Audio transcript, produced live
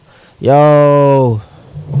Yo,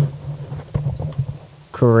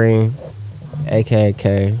 Kareem, aka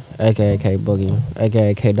K, aka Boogie,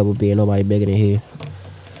 aka K double B, and nobody bigger than he.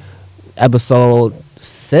 Episode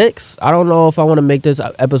 6. I don't know if I want to make this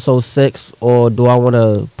episode 6 or do I want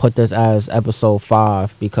to put this as episode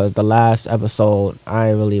 5 because the last episode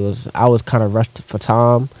I was kind of rushed for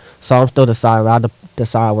time, so I'm still deciding.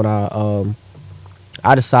 Decide when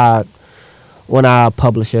I decide when I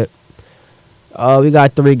publish it. We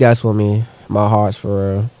got 3 guests with me. My heart's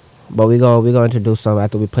for real. But we gonna introduce them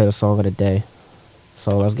after we play the song of the day.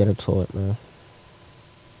 So let's get into it, man.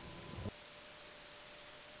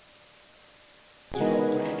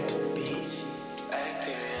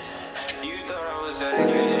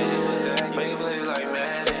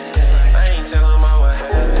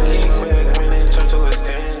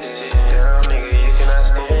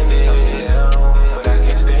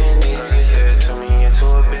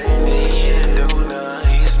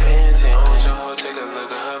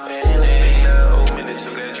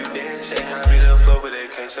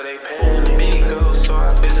 So they panic. Big ghost, so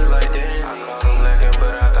I feel just like Danny. I called him lacking,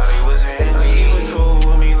 but I thought he was handy. He was cool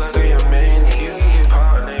with me like a young man. He get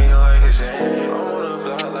pop nigga like a Zanny. I'm on the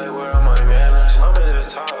block like where are my manners? I'm in the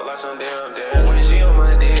top like some damn dad. When she on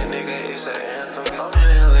my dick, nigga, it's an anthem. I'm in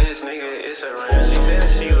that list, nigga, it's a rant. She said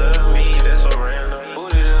that she love me, that's so random.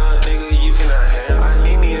 Boot it up, nigga, you cannot handle. I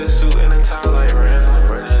need me a suit and a tie like random.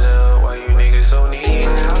 Run it up, why you niggas so needy?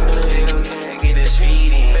 I hop in the hill, can't get it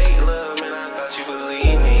speedy. Fake love, man, I thought you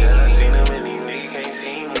believed me. I seen them and these niggas can't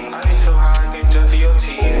see me. I be so high, I can jump to your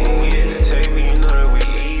TV. We hit the table, you know that we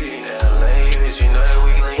eat it. LA, bitch, you know that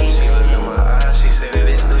we lean. She look in my eyes, she said that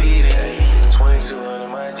it's bleeding. 2200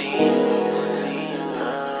 my DM.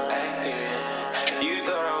 Acting, you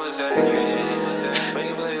thought I was acting.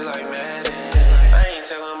 Make plays like Madden. I ain't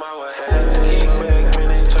telling my what happened. Kick back,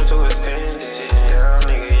 man, and turn to a stand. Sit down,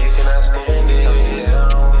 nigga, you cannot stand it. Sit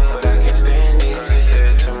down, but I can stand it. He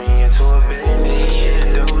said to me into a bandit. He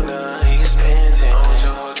in the dough now, he's panting. On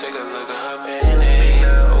your hoe, take a look at her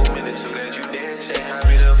panty. Old minute two got you dancing. They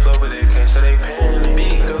copy the flow, but they can't, so they panic.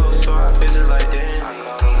 Big ghost, so I feel just like Danny. I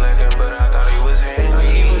called him lacking, but I thought he was handy.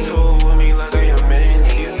 He was cool with me like a young man.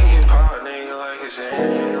 He get pop nigga like a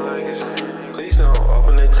Zanny. Please don't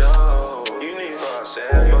open the door. You need to go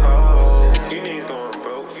outside for hoes. You need to go and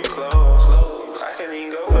broke for clothes. I can't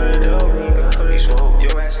even go for the dough. You smoke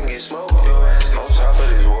your ass and get smoked. On top of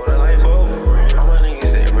this water like both. All my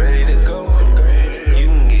niggas they ready to go. You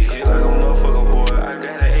can get hit like a motherfucker, boy. I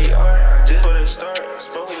got an AR just for the start.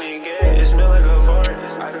 Smoking again, it smell like a fart.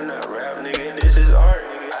 I do not rap, nigga. This is art.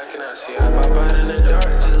 I cannot see. I pop out in the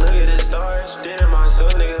dark. Just look at the stars. Did it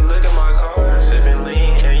myself, nigga. Look at my car. Sipping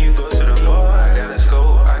lean and you go to the bar. I got a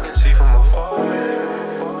scope. I can see from afar.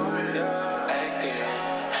 Acting,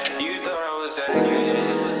 you thought I was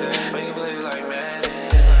acting. Make plays like Madden.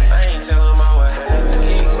 I ain't telling my what happened.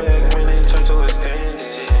 Kick back, man, and turn to a stand.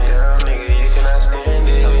 Sit down, nigga, you cannot stand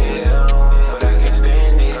it. Sit down, but I can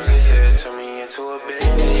stand it. He said to me into a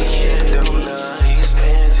bandit. He in the dough now, he's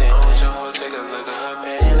panting. On your hoe, take a look at her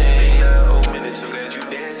panty. Old minute two got you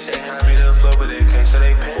dancing. They copy the flow, but they can't, so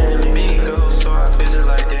they panic. Big ghost, so I feel just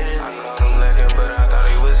like Danny. I called him lacking, but I thought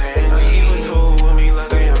he was handy. He was cool with me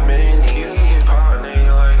like a young man. He get pop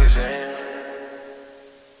nigga like a Zanny.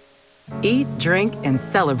 Eat, drink, and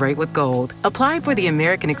celebrate with gold. Apply for the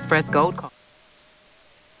American Express Gold Card.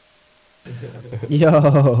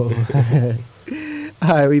 Yo.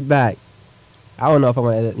 Alright, we back. I don't know if I'm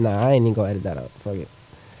gonna edit. Nah, I ain't even gonna edit that out. Fuck it.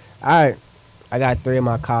 Alright. I got 3 of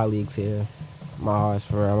my colleagues here. My heart's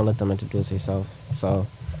for real. I'm gonna let them introduce themselves. So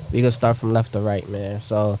we can start from left to right, man.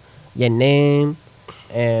 So your name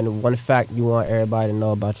and one fact you want everybody to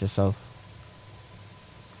know about yourself.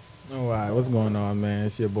 All right, what's going on, man?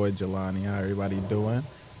 It's your boy Jelani. How everybody doing?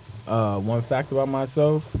 One fact about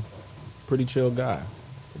myself, pretty chill guy.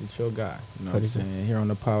 Pretty chill guy. You know what I'm saying? Here on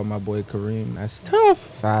the pod with my boy Kareem. That's tough.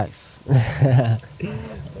 Facts. What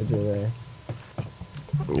you man?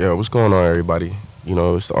 Yeah, what's going on, everybody? You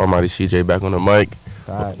know, it's the almighty CJ back on the mic.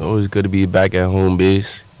 Facts. Always good to be back at home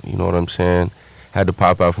base. You know what I'm saying? Had to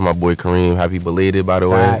pop out for my boy Kareem. Happy belated, by the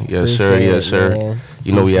Facts. way. Yes, sir. Appreciate Yes, it, sir. man.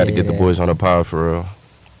 You know we had to Appreciate get the it. boys on the pod for real.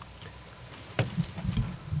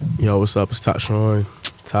 Yo, what's up? It's Tyshawn,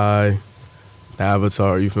 Ty, the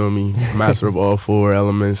Avatar, you feel me? Master of all 4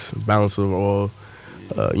 elements, balancer of all.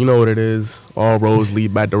 You know what it is. All roads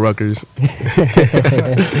lead back to Rutgers.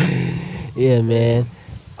 Yeah, man.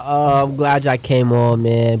 I'm glad y'all came on,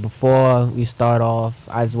 man. Before we start off,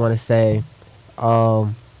 I just want to say,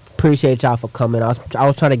 appreciate y'all for coming. I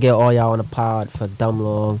was trying to get all y'all on the pod for dumb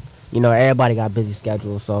long. You know, everybody got busy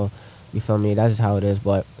schedules, so you feel me? That's just how it is.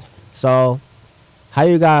 But so, how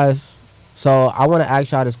you guys So I want to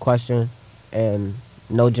ask y'all this question, and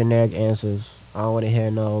no generic answers. I don't want to hear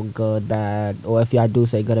no good, bad, or if y'all do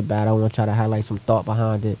say good or bad, I want y'all to highlight some thought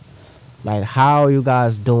behind it. Like, how are you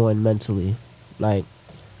guys doing mentally? Like,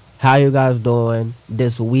 how you guys doing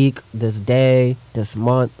this week, this day, this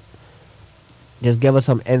month? Just give us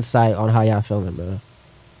some insight on how y'all feeling, man.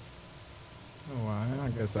 Oh, wow. I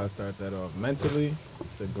guess I'll start that off. Mentally,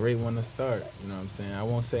 it's a great one to start. You know what I'm saying? I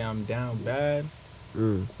won't say I'm down bad,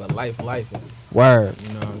 but life. Word.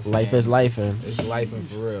 You know what I'm saying? Life is lifing. It's life and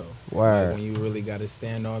for real. Word. Like when you really got to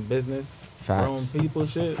stand on business, Facts. grown people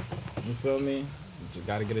shit, you feel me? You just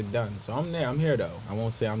got to get it done. So I'm there. I'm here, though. I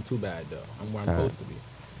won't say I'm too bad, though. I'm where I'm supposed to be.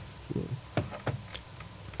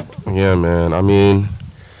 Yeah, man. I mean,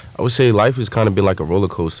 I would say life has kind of been like a roller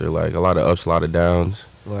coaster, like a lot of ups, a lot of downs.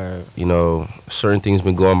 Word. You know, certain things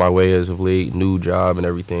been going my way as of late, new job and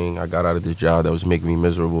everything. I got out of this job that was making me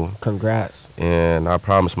miserable. Congrats. And I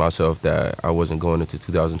promised myself that I wasn't going into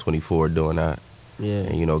 2024 doing that. Yeah.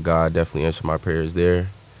 And, you know, God definitely answered my prayers there.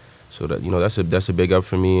 So, that, you know, that's a big up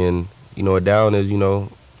for me. And, you know, a down is, you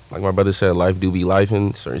know, like my brother said, life do be life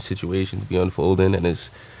in certain situations be unfolding. And it's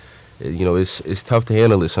tough to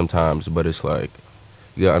handle it sometimes. But it's like,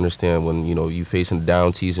 you got to understand when, you know, you facing a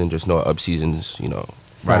down season, just know up seasons, you know,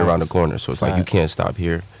 right around the corner. So it's like you can't stop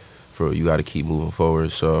here. You got to keep moving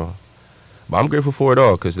forward. So, but I'm grateful for it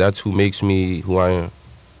all because that's who makes me who I am.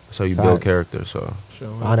 That's how you build character. So,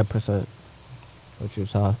 100%. What you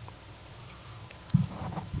saw?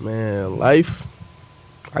 Man, life.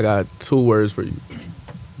 I got 2 words for you.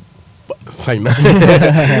 Say nothing.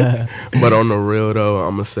 But on the real though,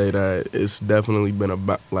 I'm gonna say that it's definitely been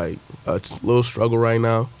about like a little struggle right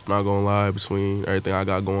now. Not gonna lie, between everything I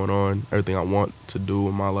got going on, everything I want to do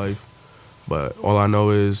in my life. But all I know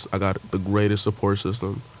is I got the greatest support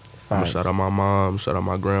system. I'm gonna shout out my mom, shout out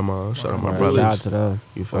my grandma, shout out my brothers. Shout out to them.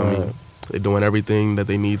 You feel me? They're doing everything that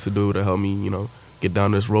they need to do to help me, you know, get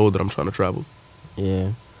down this road that I'm trying to travel.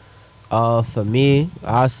 Yeah. For me,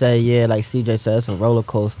 I'll say, yeah, like CJ said, it's a roller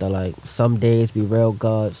coaster. Like, some days be real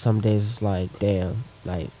good, some days it's like, damn,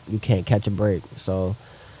 like, you can't catch a break. So,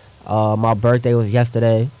 my birthday was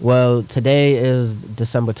yesterday. Well, today is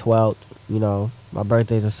December 12th, you know. My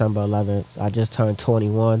birthday is December 11th. I just turned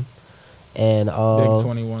 21. And, Big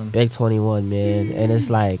 21. Big 21, man. And it's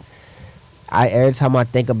like, every time I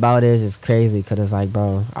think about it, it's crazy. Because it's like,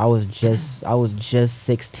 bro, I was just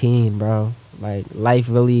 16, bro. Like, life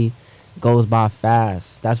really goes by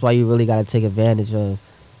fast. That's why you really got to take advantage of,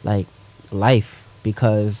 like, life,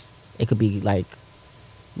 because it could be, like,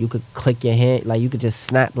 you could click your hand, like, you could just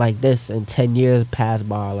snap like this and 10 years pass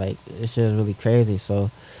by. Like, it's just really crazy.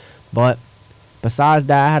 So, but besides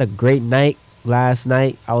that, I had a great night last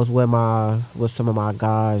night. I was with some of my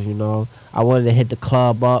guys, you know. I wanted to hit the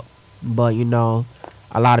club up, but, you know,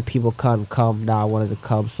 a lot of people couldn't come that I wanted to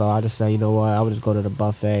come, so I just said, you know what, I would just go to the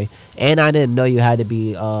buffet. And I didn't know you had to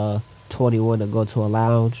be 21 to go to a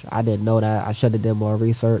lounge. I didn't know that. I should have done more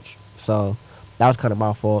research. So that was kind of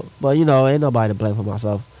my fault. But, you know, ain't nobody to blame for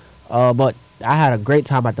myself. But I had a great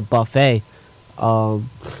time at the buffet.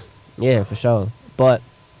 Yeah, for sure. But,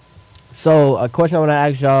 so a question I want to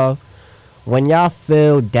ask y'all, when y'all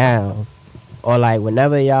feel down, or like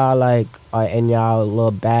whenever y'all like are in y'all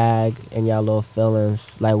little bag, in y'all little feelings,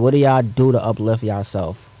 like what do y'all do to uplift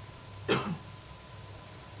yourself?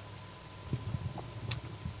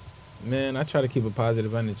 Man, I try to keep a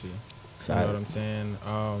positive energy. You know what I'm saying?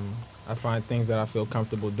 I find things that I feel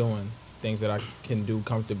comfortable doing, things that I can do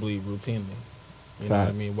comfortably, routinely. You know what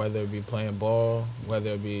I mean? Whether it be playing ball, whether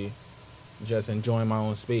it be just enjoying my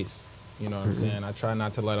own space. You know what I'm saying? I try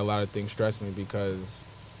not to let a lot of things stress me because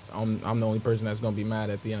I'm the only person that's going to be mad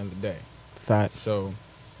at the end of the day. Fact. So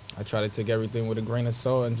I try to take everything with a grain of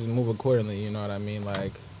salt and just move accordingly. You know what I mean?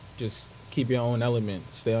 Like, just keep your own element.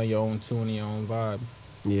 Stay on your own tune, your own vibe.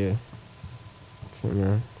 Yeah.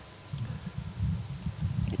 Yeah.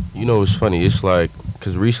 you know, it's funny. It's like,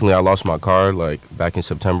 because recently I lost my car, like, back in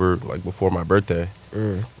September, like, before my birthday.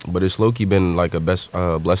 But it's low-key been, like, a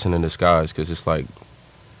blessing in disguise, because it's like,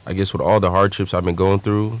 I guess with all the hardships I've been going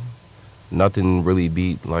through, nothing really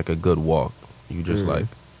beat, like, a good walk. You just, like,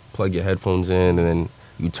 plug your headphones in, and then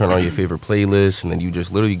you turn on your favorite playlist, and then you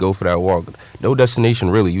just literally go for that walk. No destination,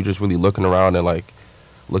 really. You just really looking around and, like,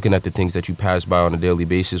 looking at the things that you pass by on a daily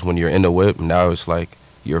basis when you're in the whip. Now it's like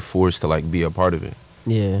you're forced to, like, be a part of it.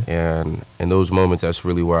 Yeah. And in those moments, that's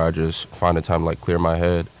really where I just find the time to, like, clear my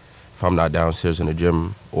head. If I'm not downstairs in the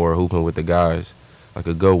gym or hooping with the guys, like,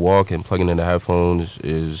 a good walk and plugging in the headphones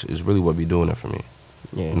is really what be doing it for me.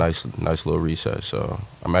 Yeah. Nice little reset. So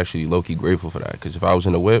I'm actually low-key grateful for that, because if I was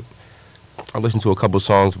in the whip, I listen to a couple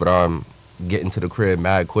songs, but I'm get into the crib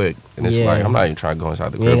mad quick, and it's Yeah. like I'm not even trying to go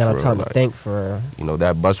inside the You ain't crib got for no real. time Like, to think for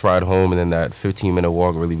that bus ride home and then that 15-minute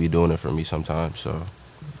walk really be doing it for me sometimes. So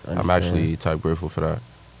I'm actually type grateful for that.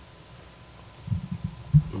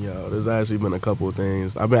 Yo, there's actually been a couple of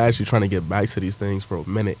things. I've been actually trying to get back to these things for a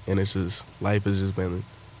minute, and it's just life has just been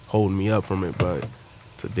holding me up from it. But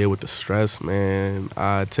to deal with the stress, man,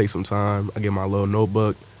 I take some time. I get my little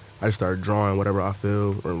notebook. I just start drawing whatever I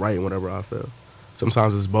feel or writing whatever I feel.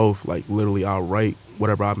 Sometimes it's both. Like literally, I'll write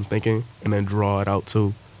whatever I'm thinking and then draw it out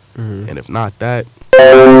too. And if not that,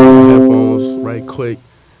 headphones right quick,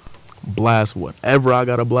 blast whatever I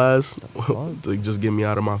gotta blast to just get me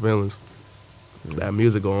out of my feelings. That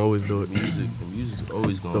music gonna always do it. The music's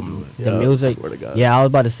always gonna do it. the music. Swear to God. Yeah, I was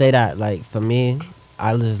about to say that. Like for me,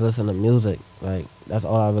 I just listen to music. Like that's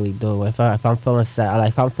all I really do. If I'm feeling sad, like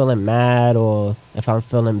if I'm feeling mad or if I'm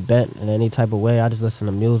feeling bent in any type of way, I just listen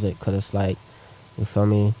to music. Cause it's like, you feel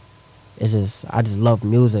me? It's just I just love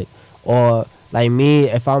music. Or like me,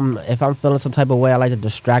 if I'm feeling some type of way, I like to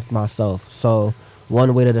distract myself. So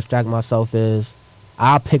one way to distract myself is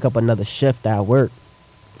I'll pick up another shift at work.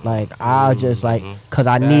 Like I'll just like, cause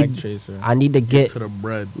I Bag chaser. need to Get get. to the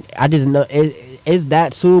bread. I just know it's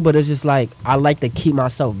that too, but it's just like I like to keep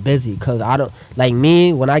myself busy. Cause I don't like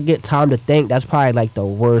me when I get time to think. That's probably like the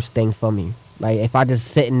worst thing for me. Like if I just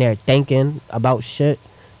sitting there thinking about shit,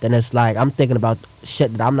 then it's like I'm thinking about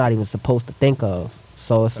shit that I'm not even supposed to think of.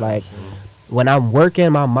 So it's like when I'm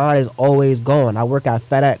working, my mind is always going. I work at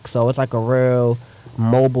FedEx, so it's like a real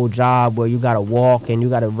mobile job where you gotta walk and you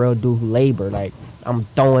gotta real do labor. Like I'm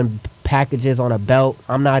throwing packages on a belt.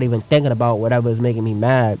 I'm not even thinking about whatever is making me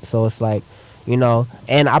mad. So it's like, you know,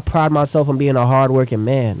 and I pride myself on being a hardworking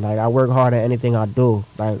man. Like I work hard at anything I do.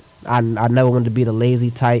 Like I never wanted to be the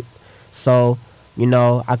lazy type. So, you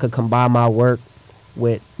know, I could combine my work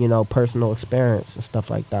with, you know, personal experience and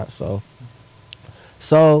stuff like that. So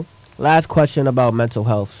last question about mental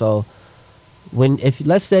health. So if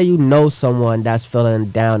let's say you know someone that's feeling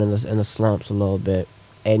down in the slumps a little bit,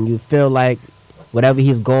 and you feel like whatever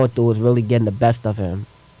he's going through is really getting the best of him,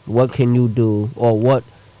 what can you do, or what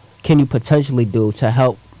can you potentially do to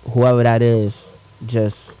help whoever that is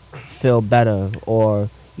just feel better, or,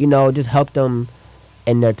 you know, just help them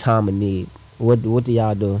in their time of need? What do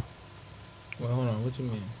y'all do? Well, hold on. What you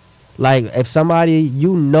mean? Like if somebody,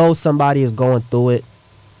 you know somebody is going through it,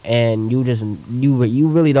 and you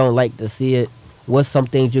really don't like to see it, what's some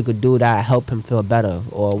things you could do that help him feel better?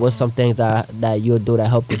 Or what's some things that you'll do that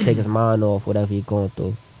help to take his mind off whatever he's going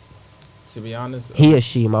through? To be honest, He or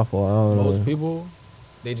she, my fault. I don't know. most people,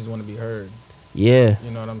 they just want to be heard. Yeah. You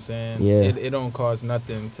know what I'm saying? Yeah. It don't cost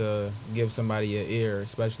nothing to give somebody your ear,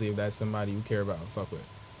 especially if that's somebody you care about and fuck with.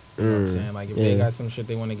 You know what I'm saying? Like if they Yeah. got some shit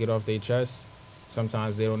they want to get off their chest,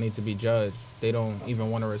 sometimes they don't need to be judged. They don't even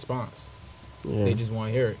want a response. Yeah. They just want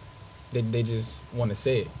to hear it. They just want to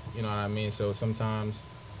say it. You know what I mean? So sometimes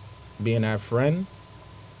being that friend,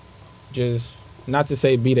 just not to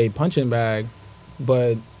say be they punching bag,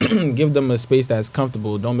 but give them a space that's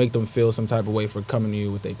comfortable. Don't make them feel some type of way for coming to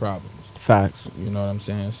you with their problems. Facts. You know what I'm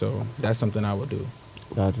saying? So that's something I would do.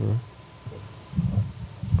 Gotcha.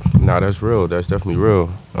 Nah, that's real. That's definitely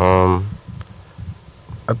real.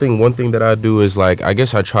 I think one thing that I do is, like, I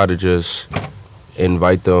guess I try to just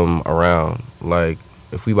invite them around. Like,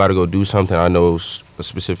 if we about to go do something, I know a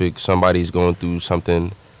specific somebody's going through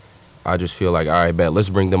something, I just feel like, all right, bet, let's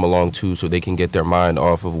bring them along too so they can get their mind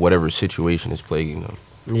off of whatever situation is plaguing them.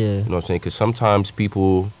 Yeah. You know what I'm saying? Because sometimes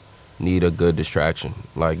people need a good distraction.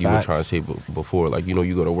 Like you were Facts. trying to say before, like, you know,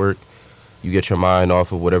 you go to work, you get your mind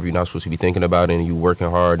off of whatever you're not supposed to be thinking about, and you working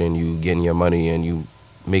hard and you getting your money and you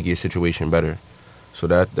make your situation better. So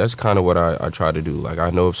that's kind of what I try to do. Like, I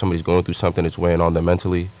know if somebody's going through something that's weighing on them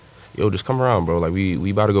mentally, yo, just come around, bro. Like, we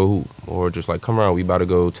about to go hoop. Or just, like, come around. We about to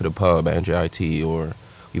go to the pub at NJIT. Or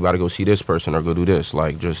we about to go see this person or go do this.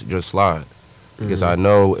 Like, just slide. Because I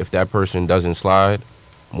know if that person doesn't slide,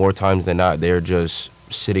 more times than not, they're just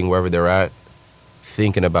sitting wherever they're at,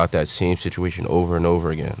 thinking about that same situation over and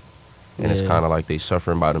over again. And it's Yeah. kind of like they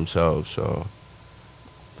suffering by themselves. So,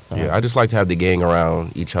 yeah, I just like to have the gang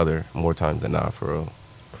around each other more times than not, for real.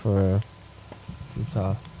 For real.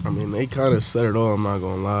 So, I mean, they kind of said it all, I'm not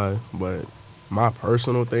going to lie. But my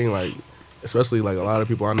personal thing, like, especially, like, a lot of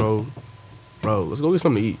people I know, bro, let's go get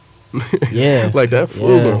something to eat. yeah. Like, that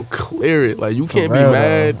food Yeah. gonna clear it. Like, you For can't real, be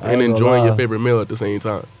mad though. I and ain't gonna enjoying your lie. favorite meal at the same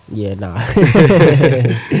time. Yeah, nah.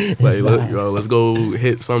 Like, look, yo, let's go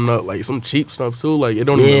hit something up, like, some cheap stuff, too. Like, it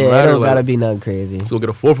don't Yeah, even it matter. don't Like, gotta be nothing crazy. let's go get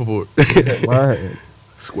a 4 for $4. Word.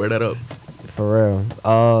 Square that up. For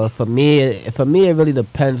real. For me, it really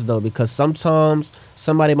depends though, because sometimes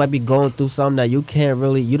somebody might be going through something that you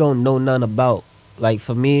don't know nothing about. Like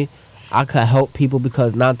for me, I could help people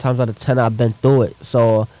because 9 times out of 10 I've been through it.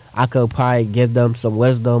 So I could probably give them some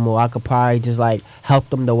wisdom, or I could probably just like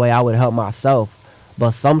help them the way I would help myself.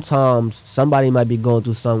 But sometimes somebody might be going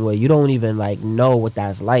through something where you don't even like know what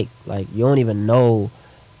that's like. Like you don't even know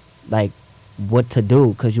like what to do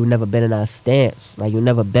because you've never been in that stance. Like you've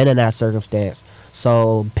never been in that circumstance.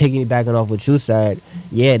 So piggybacking off what you said,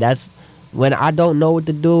 yeah, that's when I don't know what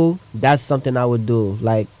to do. That's something I would do.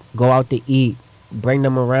 Like go out to eat, bring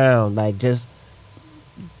them around, like just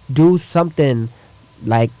do something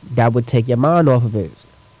like that would take your mind off of it.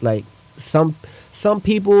 Like some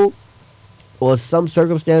people or some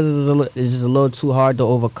circumstances is just a little too hard to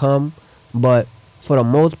overcome, but for the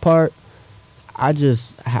most part, I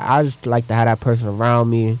just like to have that person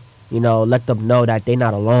around me. You know, let them know that they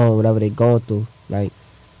not alone, whatever they going through. Like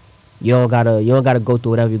you don't gotta go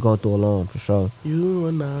through whatever you're going through alone, for sure. You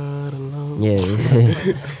are not alone. Yeah.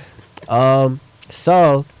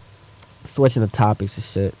 So switching the topics and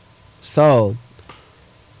shit. So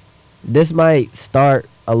this might start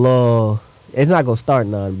a little. It's not gonna start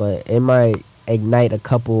none, but it might ignite a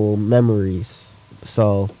couple memories.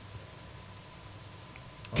 So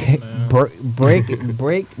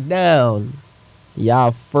break down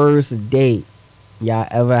y'all first date y'all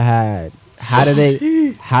ever had. How did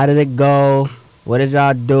it go? What did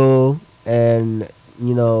y'all do? And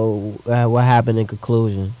you know what happened in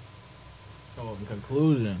conclusion? Oh, in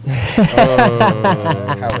conclusion.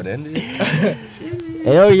 How it ended?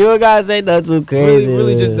 Hey, you guys ain't nothing too crazy.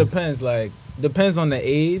 Really just depends. Like, depends on the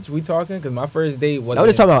age we talking. Because my first date wasn't. I'm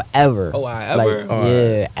just talking about ever. Oh, ever? Like,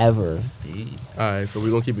 yeah, ever. Alright, so we're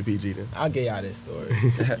gonna keep it PG then. I'll get y'all this story. You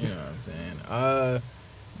know what I'm saying?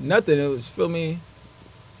 Nothing. It was, feel me,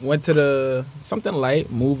 went to something light,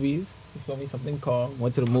 movies. You feel me? Something calm.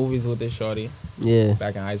 Went to the movies with this shorty. Yeah.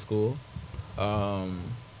 Back in high school.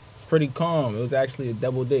 It's pretty calm. It was actually a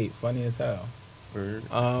double date. Funny as hell. Word.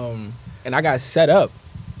 And I got set up,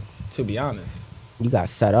 to be honest. You got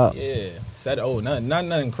set up. Yeah.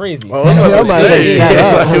 Nothing crazy. Oh, Set up. I'm about to say, set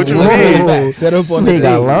up. what you mean? Set up on the Nigga,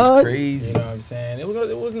 date. Lord. Crazy. You know what I'm saying? It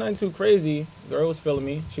was nothing too crazy. Girl was feeling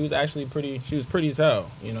me. She was actually pretty. She was pretty as hell.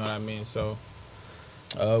 You know what I mean? So,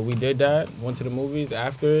 we did that. Went to the movies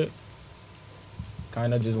after it.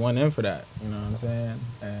 Kind of just went in for that. You know what I'm saying?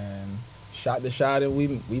 And shot the shot, and we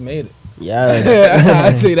made it. Yes.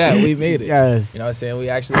 I say that we made it. Yes. You know what I'm saying? We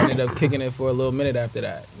actually ended up kicking it for a little minute after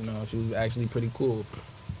that. You know, she was actually pretty cool.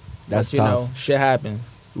 That's but, you tough. know, shit happens.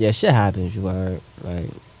 Yeah, shit happens. You heard.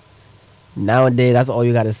 Like nowadays, that's all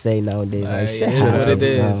you gotta say nowadays. Like, shit it is happens. what it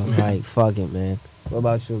is, bro. man. Like fuck it, man. What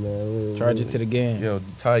about you, man? Charge it to the game. Yo,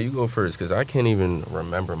 Ty, you go first, because I can't even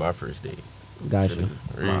remember my first date. Got you.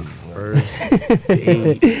 Really, First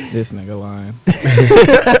date. This nigga lying.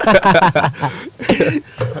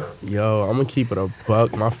 Yo, I'm gonna keep it a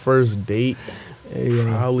buck. My first date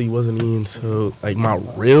probably wasn't even until like my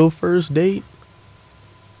real first date.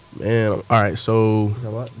 Man, all right. So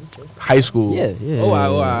high school. Yeah.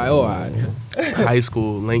 Oh, I. High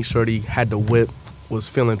school. Link Shorty had the whip. Was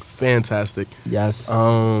feeling fantastic. Yes.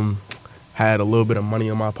 Had a little bit of money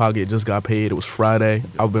in my pocket. Just got paid. It was Friday.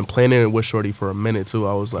 I've been planning it with Shorty for a minute too.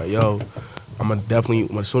 I was like, yo, I'm gonna definitely,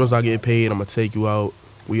 as soon as I get paid, I'm gonna take you out.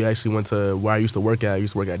 We actually went to where I used to work at. I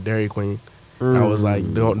used to work at Dairy Queen. And I was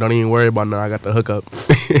like, don't even worry about nothing. I got the hookup.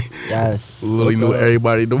 Yes. Literally knew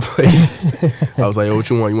everybody in the place. I was like, yo, what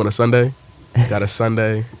you want? You want a Sunday? Got a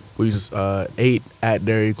Sunday. We just ate at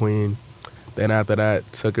Dairy Queen. Then after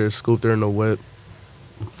that, took her, scooped her in the whip.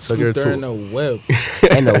 Took her to in the whip.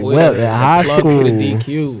 And the whip at high Plug school. for the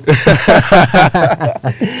DQ. the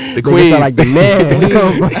Nigga queen. sound like the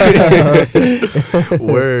man.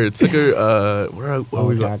 Word. Took her. Where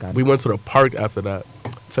we yeah, I go? got We went to the park after that.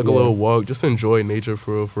 Took a little walk, just to enjoy nature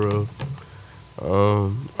for real.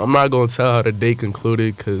 I'm not gonna tell how the date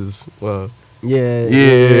concluded, cause Yeah.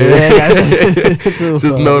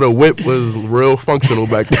 just know the whip was real functional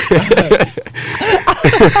back then.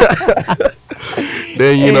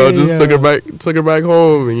 Then just took her back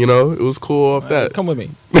home, and it was cool off that. Come with me.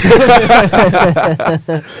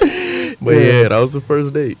 But yeah, that was the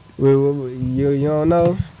first date. You don't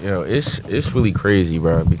know? Yo, it's really crazy,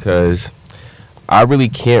 bro, because I really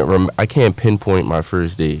can't I can't pinpoint my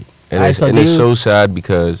first date, and it's so sad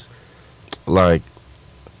because, like,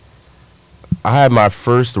 I had my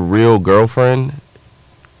first real girlfriend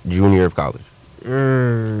junior year of college.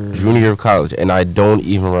 Junior year of college, and I don't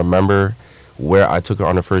even remember where I took her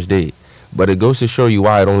on the first date. But it goes to show you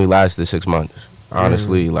why it only lasted 6 months.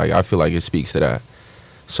 Honestly, like, I feel like it speaks to that.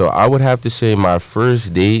 So I would have to say my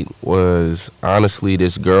first date was honestly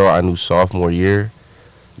this girl I knew sophomore year.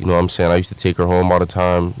 You know what I'm saying? I used to take her home all the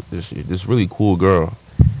time. This really cool girl.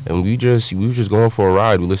 And we were just going for a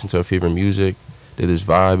ride. We listened to her favorite music, did this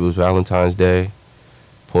vibe. It was Valentine's Day.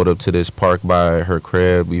 Pulled up to this park by her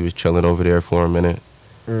crib. We was chilling over there for a minute.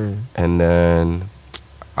 And then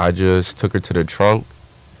I just took her to the trunk.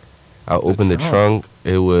 I opened the trunk.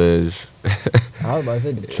 It was I was about to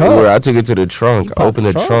say the trunk. I took it to the trunk. I opened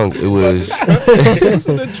the trunk. It was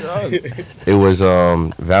it was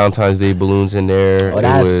Valentine's Day balloons in there. Oh, It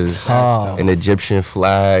that's was tough. an Egyptian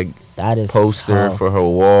flag That is poster tough. for her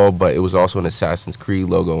wall, but it was also an Assassin's Creed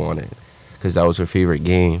logo on it because that was her favorite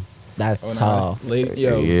game. That's Oh, tough. no, lady,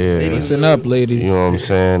 yo, Yeah. listen up, ladies. You know what I'm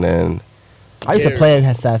saying? And I used to play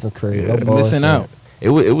Assassin's Creed. No Yeah. bullshit. Listen out. it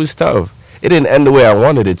was tough. It didn't end the way I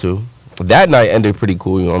wanted it to. That night ended pretty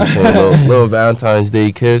cool. You know what I'm saying? little Valentine's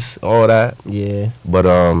Day kiss, all that. Yeah. But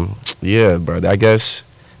yeah, bro. I guess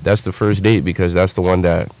that's the first date because that's the one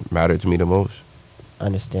that mattered to me the most.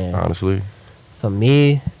 Understand. Honestly. For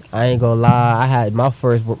me, I ain't gonna lie. I had my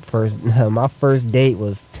first my first date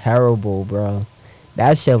was terrible, bro.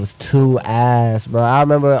 That shit was too ass, bro. I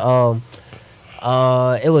remember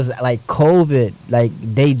it was like COVID. Like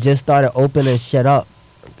they just started opening shit up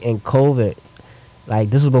in COVID. Like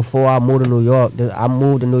this was before I moved to New York. I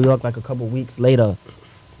moved to New York like a couple weeks later.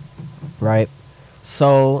 Right?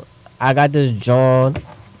 So I got this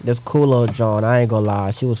cool little John. I ain't gonna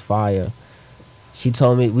lie, she was fire. She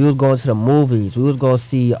told me we was going to the movies. We was gonna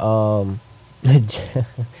see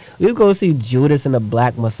we was gonna see Judas and the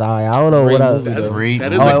Black Messiah. I don't know Great what movie, else. though. Great.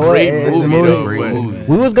 That is Oh, a it great was- it's a movie, movie. though. Great but- movie.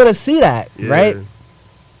 We was gonna see that, Yeah. right?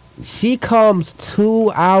 She comes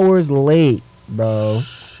 2 hours late, bro.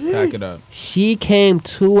 Pack it up. She came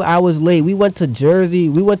 2 hours late. We went to Jersey.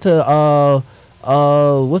 We went to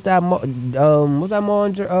what's that mall in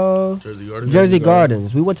Jersey Gardens. Jersey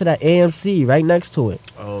Gardens. We went to that AMC right next to it.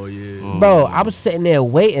 Oh yeah. Bro, I was sitting there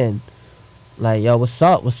waiting. Like, yo, what's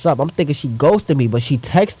up? What's up? I'm thinking she ghosted me, but she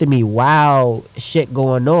texted me while shit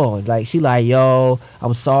going on. Like, she like, yo,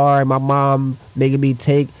 I'm sorry, my mom making me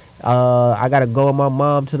take I gotta go with my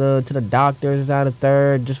mom to the doctors on the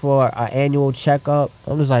 3rd just for an annual checkup.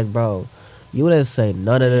 I'm just like, bro, you didn't say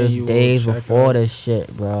none of this Annual days checkup. before this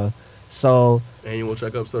shit, bro. So Annual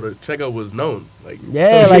checkup. So the checkup was known. Like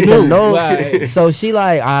yeah, so like you you knew. know. Like- So she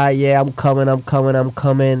like, yeah, I'm coming, and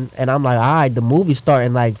I'm like, all right, the movie starting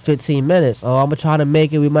in like 15 minutes. Oh, I'm gonna try to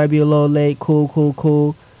make it. We might be a little late.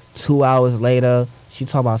 Cool. 2 hours later, she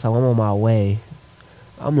talking about something. I'm on my way.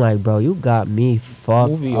 I'm like, bro, you got me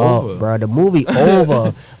fucked Movie up, over. bro. The movie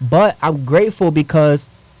over. But I'm grateful because,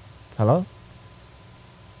 hello,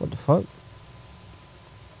 what the fuck?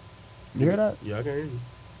 You hear that? Yeah, I can hear you.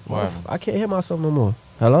 Wow. I can't hear myself no more.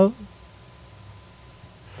 Hello?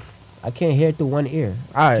 I can't hear it through one ear.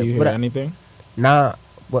 All right. Do you hear but anything? Nah.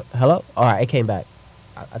 What? Hello? All right. It came back.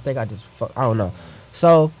 I think I just I don't know.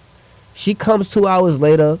 So she comes 2 hours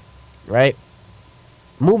later, right?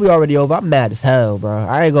 Movie already over. I'm mad as hell, bro.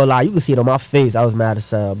 I ain't gonna lie. You can see it on my face. I was mad as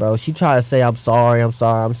hell, bro. She tried to say I'm sorry.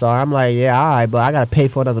 I'm like, yeah, all right, but I gotta pay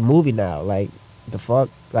for another movie now. Like, the fuck?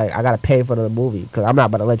 Like, I gotta pay for another movie because I'm not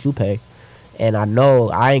about to let you pay. And I know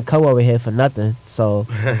I ain't come over here for nothing. So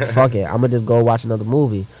fuck it. I'm gonna just go watch another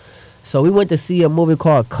movie. So we went to see a movie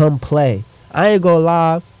called Come Play. I ain't gonna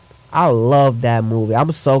lie. I love that movie.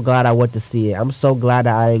 I'm so glad I went to see it. I'm so glad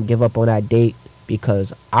that I didn't give up on that date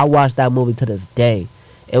because I watched that movie to this day.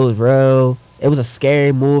 It was real. It was a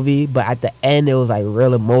scary movie, but at the end, it was like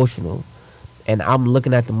real emotional. And I'm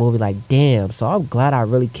looking at the movie like, damn. So I'm glad I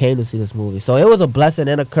really came to see this movie. So it was a blessing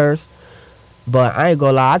and a curse. But I ain't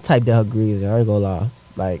gonna lie. I typed in her greasy. I ain't gonna lie.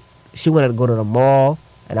 Like, she wanted to go to the mall.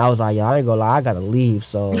 And I was like, yo, I ain't gonna lie. I gotta leave.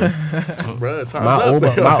 So Bruh,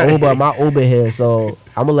 time's my Uber here. So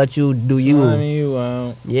I'm gonna let you do you. Slimy you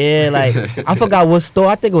out. Yeah, like, I forgot what store.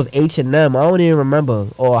 I think it was H&M. I don't even remember.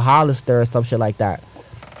 Or Hollister or some shit like that.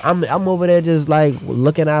 I'm over there just like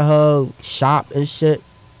looking at her shop and shit.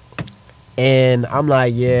 And I'm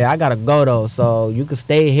like, yeah, I gotta go though. So you can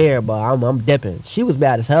stay here, but I'm dipping. She was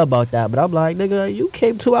mad as hell about that. But I'm like, nigga, you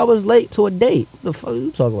came 2 hours late to a date. What the fuck you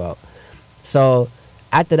talking about? So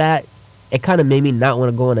after that, it kind of made me not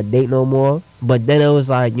want to go on a date no more. But then it was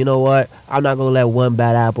like, you know what? I'm not gonna let one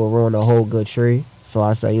bad apple ruin a whole good tree. So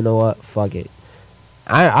I said, you know what? Fuck it.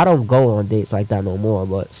 I don't go on dates like that no more.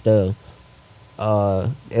 But still,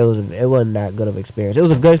 it wasn't that good of an experience. It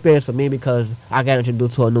was a good experience for me because I got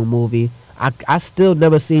introduced to a new movie. I still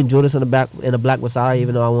never seen Judas in the Black Messiah,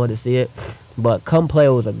 even though I wanted to see it. But Come Play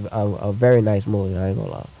was a very nice movie. I ain't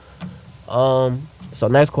gonna lie. So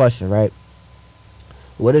next question, right?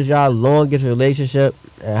 What is y'all longest relationship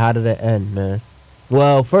And how did it end, man?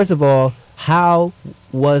 Well, first of all, how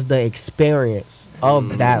was the experience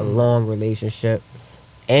of that long relationship?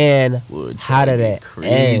 And Would how try to did get it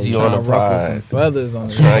crazy end? on Trying the to ruffle some pod? feathers on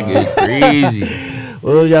the Trying to pod. get crazy.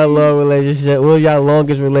 What was y'all long relationship? What was y'all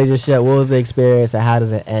longest relationship? What was the experience and how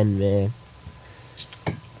did it end, man?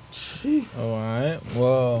 Oh, all right.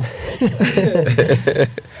 Well,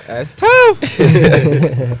 that's tough.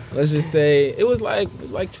 Let's just say it was like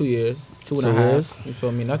 2 years, two and a 2 half. years? You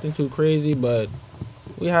feel me? Nothing too crazy, but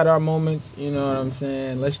we had our moments. You know what I'm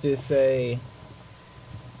saying? Let's just say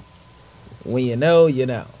when you know, you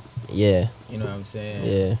know. Yeah, You know what I'm saying?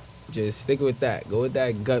 yeah, Just stick with that. Go with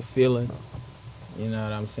that gut feeling. You know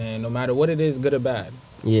what I'm saying? No matter what it is, good or bad.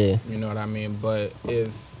 yeah, You know what I mean? But if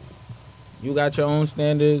you got your own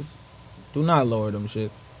standards, do not lower them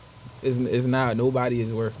shits. It's not, nobody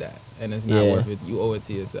is worth that. And it's not Yeah. worth it. You owe it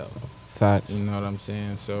to yourself. facts. You know what I'm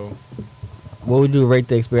saying? So, What would you rate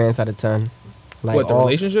the experience out of 10? what, the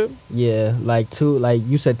relationship? Yeah, like two, like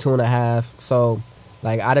you said 2.5. So,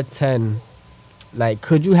 like out of 10, like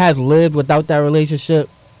could you have lived without that relationship?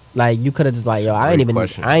 Like you could have just like, yo, That's a great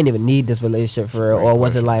question. I ain't even need this relationship for real. Great Or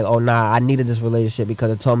was it question. like, oh nah, I needed this relationship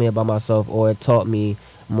because it taught me about myself, or it taught me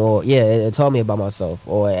more. Yeah, it taught me about myself,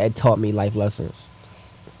 or it taught me life lessons.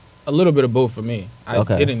 A little bit of both for me. I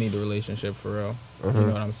Okay. didn't need the relationship for real. You Mhm.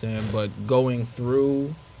 know what I'm saying? But going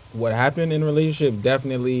through what happened in a relationship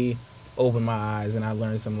definitely opened my eyes and I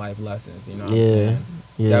learned some life lessons. You know what I'm Yeah, saying?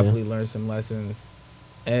 yeah. Definitely learned some lessons.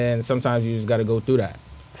 And sometimes you just got to go through that.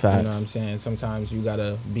 Facts. You know what I'm saying? Sometimes you got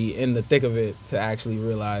to be in the thick of it to actually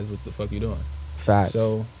realize what the fuck you're doing. Facts.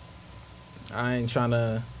 So I ain't going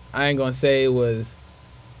to say it was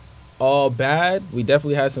all bad. We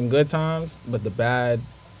definitely had some good times, but the bad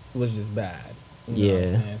was just bad. You know what Yeah.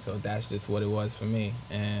 I'm saying? So that's just what it was for me.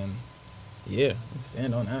 And yeah,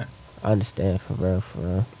 stand on that. I understand for real, for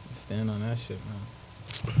real. Stand on that shit,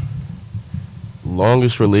 man.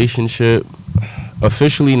 Longest relationship,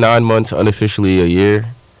 officially 9 months, unofficially a year.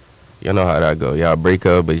 Y'all know how that go. Y'all break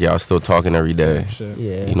up, but y'all still talking every day. Shit.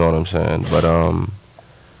 Yeah. You know what I'm saying? But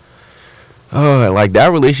like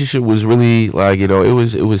that relationship was really like, you know, it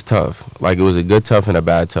was tough. Like it was a good tough and a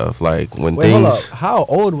bad tough. Like when Wait, hold up. things How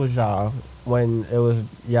old was y'all when it was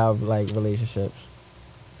y'all like relationships?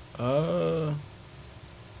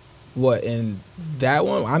 What, in that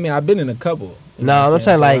one? I mean, I've been in a couple. You know No, what I'm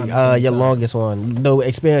saying For like around the same your time. longest one, the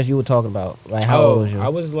experience you were talking about. Like how old was you? I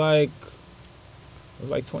was like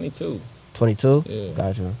 22. 22. Yeah.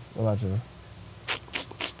 Gotcha. What about you?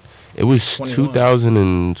 it was 21.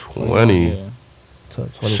 2020. Yeah.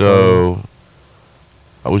 22. So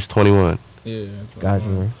I was 21. Yeah.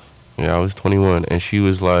 Gotcha. Yeah, I was 21 and she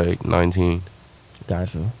was like 19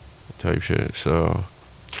 Gotcha. type shit. So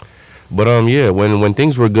but yeah, when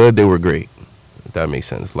things were good, they were great. If that makes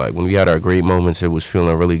sense. Like when we had our great moments, it was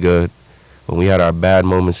feeling really good. When we had our bad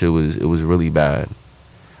moments, it was really bad.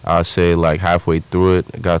 I'd say like halfway through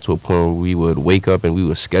it got to a point where we would wake up and we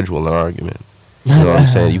would schedule an argument. You know what I'm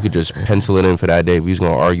saying? You could just pencil it in for that day. We was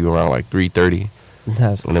gonna argue around like 3:30,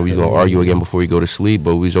 That's and then we was gonna argue again before we go to sleep.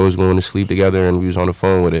 But we was always going to sleep together, and we was on the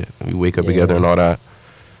phone with it. And we wake up together Yeah. and all that.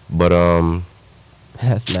 But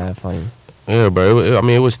That's mad funny. yeah, bro. I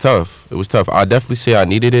mean, it was tough. It was tough. I definitely say I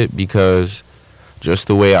needed it because just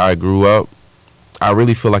the way I grew up, I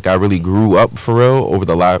really feel like I really grew up for real over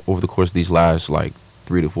the course of these last like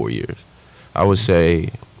 3 to 4 years. I would say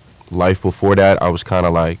life before that, I was kind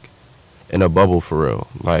of like in a bubble for real.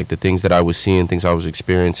 Like the things that I was seeing, things I was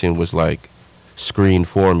experiencing was like screened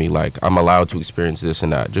for me. Like I'm allowed to experience this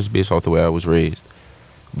and that just based off the way I was raised.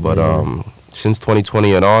 But since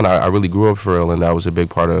 2020 and on, I really grew up for real, and that was a big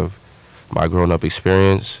part of my growing up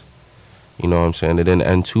experience. You know what I'm saying? It didn't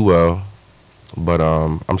end too well, but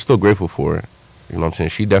I'm still grateful for it. You know what I'm saying?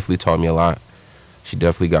 She definitely taught me a lot. She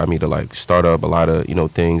definitely got me to like start up a lot of, you know,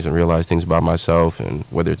 things and realize things about myself, and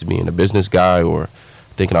whether it's being a business guy or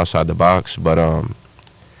thinking outside the box. But at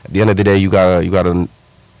the end of the day, you gotta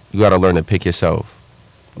learn to pick yourself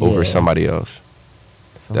over Yeah. somebody else.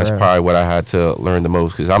 For That's real. probably what I had to learn the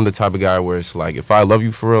most, because I'm the type of guy where it's like, if I love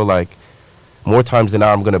you for real, like more times than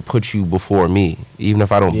not, I'm gonna put you before me. Even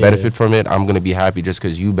if I don't Yeah. benefit from it, I'm gonna be happy just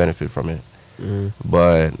because you benefit from it. Mhm.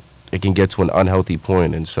 But it can get to an unhealthy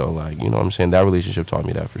point, and so like, you know what I'm saying, that relationship taught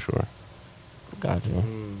me that for sure. Gotcha.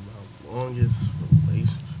 My longest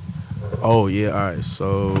relationship. Oh yeah, all right.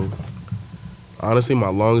 So honestly, my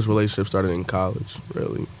longest relationship started in college.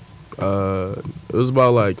 Really, it was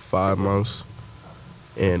about like 5 months,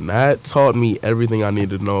 and that taught me everything I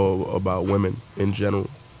needed to know about women in general.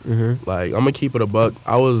 Mhm. Like I'm gonna keep it a buck.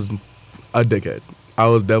 I was a dickhead. I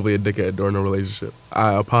was definitely a dickhead during the relationship.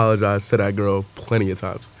 I apologized to that girl plenty of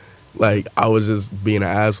times. Like, I was just being an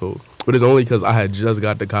asshole. But it's only because I had just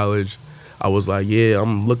got to college. I was like, yeah,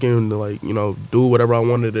 I'm looking to, like, you know, do whatever I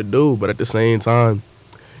wanted to do. But at the same time,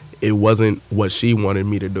 it wasn't what she wanted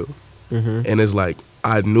me to do. Mm-hmm. And it's like,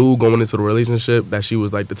 I knew going into the relationship that she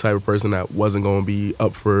was like the type of person that wasn't going to be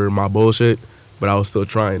up for my bullshit, but I was still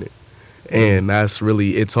trying it. And that's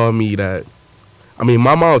really, it taught me that, I mean,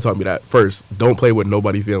 my mom taught me that first, don't play with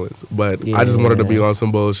nobody's feelings. But I just wanted to be on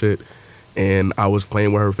some bullshit, and I was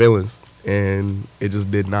playing with her feelings. And it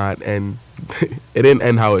just did not end. It didn't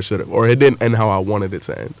end how it should have, or it didn't end how I wanted it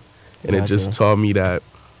to end. And it just taught me that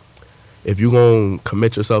if you're going to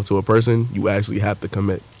commit yourself to a person, you actually have to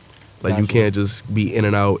commit. Like, you can't just be in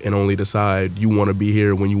and out and only decide you want to be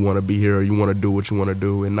here when you want to be here, or you want to do what you want to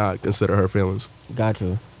do and not consider her feelings. Got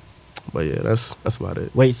you. But yeah, that's about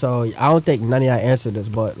it. Wait, so I don't think none of y'all answered this,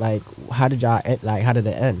 but like, how did y'all end? Like, how did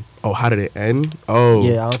it end? Oh, how did it end? Oh,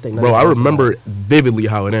 yeah, I don't think. Bro, I remember vividly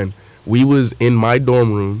how it ended. We was in my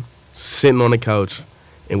dorm room, sitting on the couch,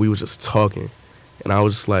 and we was just talking. And I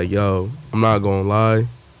was just like, yo, I'm not gonna lie,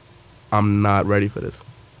 I'm not ready for this.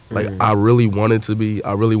 Like, I really wanted to be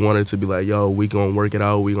like, yo, we gonna work it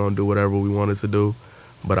out, we gonna do whatever we wanted to do.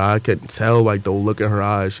 But I could tell, like, the look in her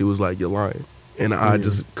eyes, she was like, you're lying. And I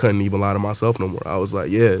just couldn't even lie to myself no more. I was like,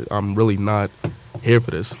 yeah, I'm really not here for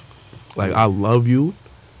this. Like, I love you,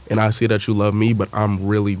 and I see that you love me, but I'm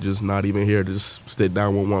really just not even here to just sit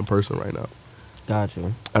down with one person right now.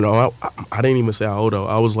 Gotcha. I know, I didn't even say how old, though.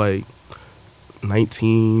 I was like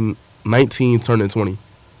 19 turning 20.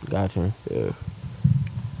 Gotcha. Yeah.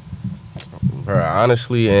 Bro,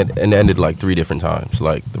 honestly, it ended like 3 different times.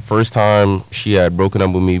 Like, the first time she had broken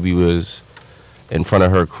up with me, we was in front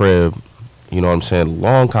of her crib. You know what I'm saying?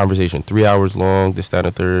 Long conversation, 3 hours long, this, that, and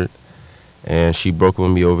the third. And she broke up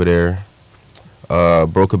with me over there.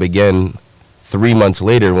 Broke up again 3 months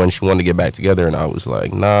later when she wanted to get back together. And I was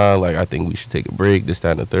like, nah, like, I think we should take a break, this,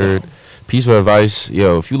 that, and the third. Piece of advice,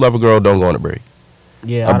 yo, if you love a girl, don't go on a break.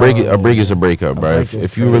 Yeah. A break is a breakup, bro.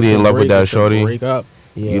 If you really in love with that shorty, break up.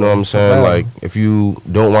 Yeah, you know what I'm saying? Like, if you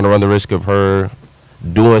don't want to run the risk of her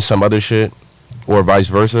doing some other shit, or vice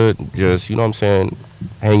versa, just, you know what I'm saying,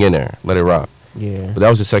 hang in there, let it rock. Yeah. But that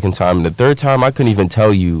was the second time. And the third time, I couldn't even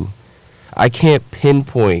tell you. I can't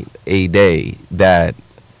pinpoint a day that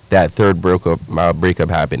third my breakup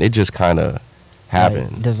happened. It just kind of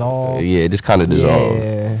happened. Like, dissolved. Yeah, it just kind of dissolved.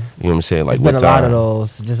 Yeah. You know what I'm saying? Like, There's been what a lot time? of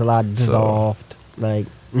those. Just a lot dissolved. Like,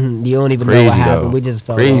 you don't even know Crazy what happened. though. We just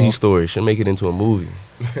fell Crazy off. story. Should make it into a movie.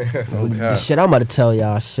 Okay. Shit, I'm about to tell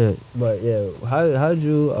y'all shit. But yeah, how did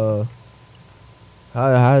you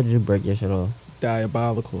break your shit off?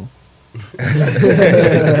 Diabolical. One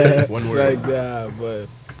It's word. like that, but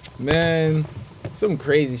man, some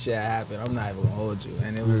crazy shit happened. I'm not even gonna hold you,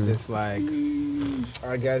 and it was just like,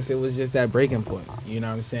 I guess it was just that breaking point. You know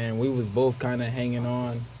what I'm saying? We was both kind of hanging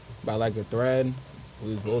on by like a thread.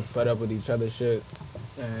 We was both fed up with each other's shit,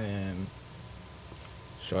 and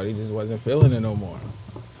shorty just wasn't feeling it no more.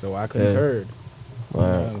 So I concurred. You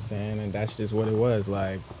know what I'm saying? And that's just what it was.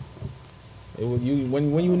 Like, it was you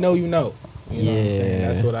when you know, you know. You know what I'm saying?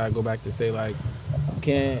 That's what I go back to say. Like, you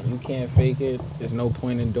can't fake it. There's no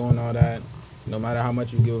point in doing all that. No matter how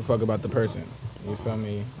much you give a fuck about the person. You feel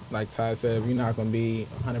me? Like Ty said, if you're not gonna be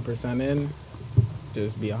 100% in,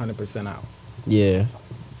 just be 100% out. Yeah.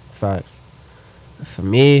 Facts. For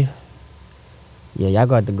me, yeah, y'all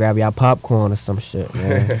got to grab y'all popcorn or some shit,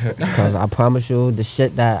 man. Because I promise you, the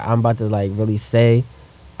shit that I'm about to, like, really say,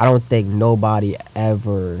 I don't think nobody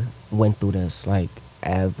ever went through this, like,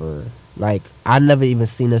 ever. Like, I never even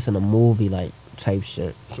seen this in a movie, like, type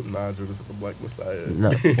shit. Nah, Judas and the Black Messiah.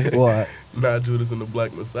 No. What? Nah, Judas and the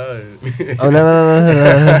Black Messiah. Oh,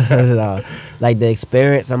 no. Like, the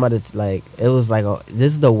experience, I'm about to, like, it was like,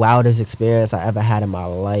 this is the wildest experience I ever had in my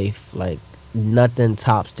life. Like, nothing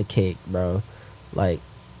tops the cake, bro. Like,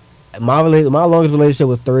 my longest relationship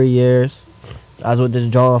was 3 years. I was with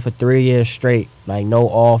this John for 3 years straight. Like, no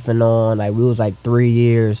off and on. Like, we was, like, 3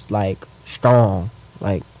 years, like, strong.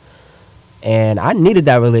 Like, and I needed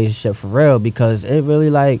that relationship for real because it really,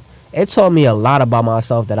 like, it taught me a lot about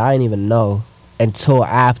myself that I didn't even know until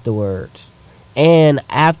afterwards. And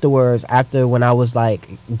afterwards, after when I was, like,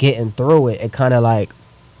 getting through it, it kind of, like,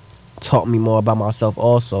 taught me more about myself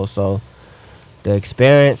also. So, the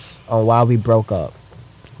experience on why we broke up.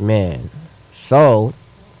 Man. So,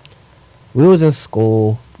 we was in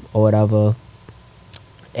school or whatever.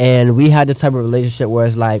 And we had this type of relationship where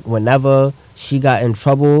it's like whenever she got in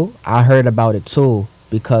trouble, I heard about it too.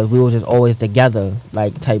 Because we was just always together,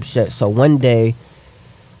 like type shit. So one day,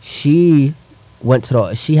 she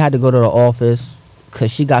had to go to the office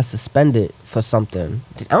because she got suspended for something.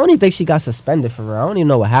 I don't even think she got suspended for real. I don't even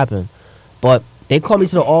know what happened. But they call me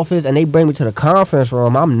to the office and they bring me to the conference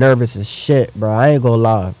room. I'm nervous as shit, bro. I ain't gonna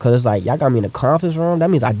lie. Because it's like, y'all got me in the conference room? That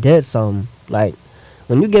means I did something. Like,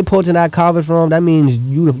 when you get pulled in that conference room, that means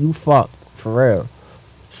you fucked, for real.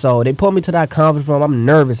 So they pulled me to that conference room. I'm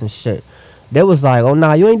nervous and shit. They was like, oh,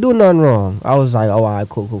 nah, you ain't do nothing wrong. I was like, oh, all right,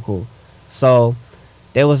 cool. So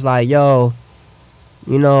they was like, yo,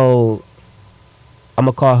 you know, I'm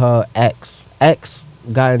going to call her X. X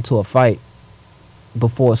got into a fight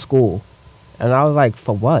before school. And I was like,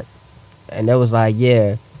 for what? And they was like,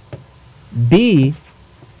 yeah, B,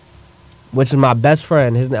 which is my best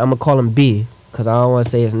friend, I'm going to call him B because I don't want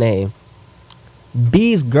to say his name.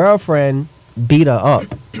 B's girlfriend beat her up.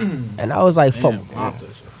 And I was like, for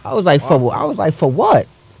what?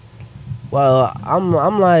 Well,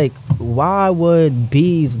 I'm like, why would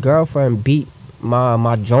B's girlfriend beat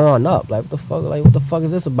my John up? Like, what the fuck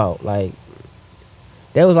is this about? Like,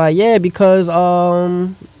 they was like, yeah, because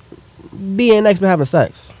B and X been having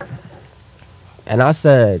sex. And I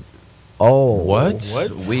said, oh, What?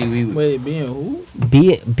 Wait, being who?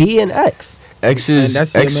 B and X. X is And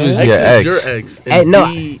that's your man? your X is ex. your ex. And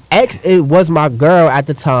no, X it was my girl at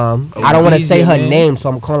the time. I don't want to B's say your her man? name, so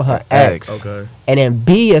I'm calling her X. Okay. And then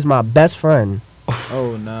B is my best friend.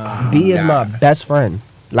 Oh, nah. B is my best friend.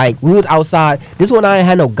 Like, we was outside. This one I ain't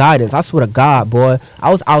had no guidance. I swear to God, boy.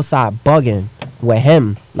 I was outside bugging with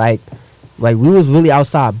him. Like we was really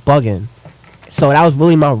outside bugging. So that was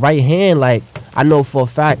really my right hand. Like, I know for a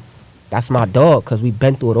fact that's my dog because we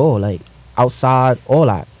been through it all. Like, outside, all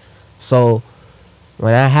that. So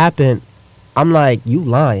when that happened, I'm like, you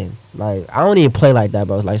lying. Like, I don't even play like that,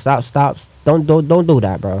 bro. Like, stop. Don't do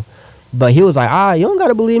that, bro. But he was like, you don't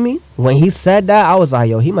gotta believe me. When he said that, I was like,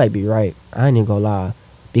 yo, he might be right. I ain't even gonna lie.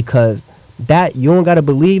 Because that, you don't gotta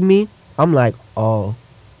believe me, I'm like, oh,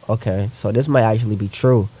 okay. So this might actually be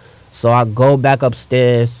true. So I go back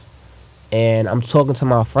upstairs and I'm talking to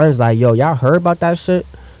my friends like, yo, y'all heard about that shit?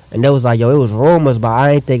 And they was like, yo, it was rumors, but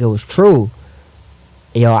I ain't think it was true.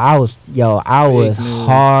 I was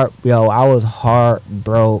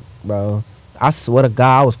heartbroken, bro. I swear to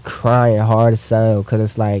God, I was crying hard as hell because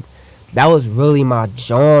it's like, that was really my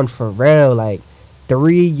John for real. Like,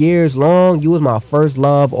 3 years long, you was my first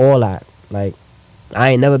love, all that. Like, I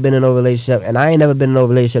ain't never been in a relationship, and I ain't never been in a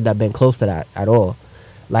relationship that been close to that at all.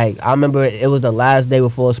 Like, I remember it was the last day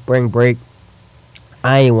before spring break.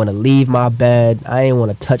 I ain't want to leave my bed. I ain't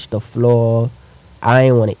want to touch the floor. I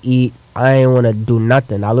ain't want to eat. I ain't want to do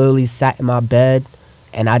nothing. I literally sat in my bed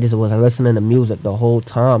and I just was listening to music the whole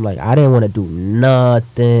time. Like, I didn't want to do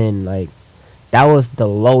nothing. Like, that was the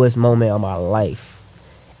lowest moment of my life.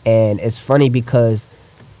 And it's funny because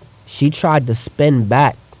she tried to spin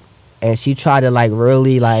back and she tried to like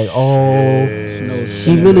really like,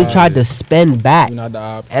 she really tried to spin back. You're not the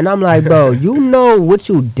option. And I'm like, bro, you know what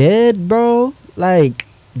you did, bro? Like,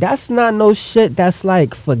 that's not no shit that's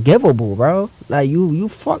like forgivable, bro. Like, you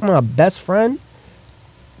fucked my best friend.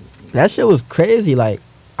 That shit was crazy. Like,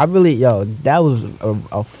 I really, that was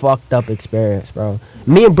a fucked up experience, bro.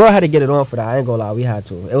 Me and bro had to get it on for that. I ain't gonna lie, we had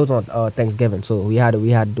to. It was on Thanksgiving too. We had to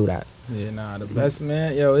do that. Yeah, nah, the best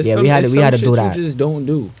man. Yo, it's Yeah, some, we had it's to some do shit that. You just don't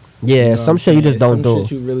do. Yeah, You know some what shit I'm you just saying? don't Some do.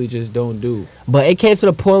 shit you really just don't do. But it came to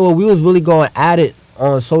the point where we was really going at it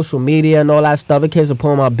on social media and all that stuff. It came to the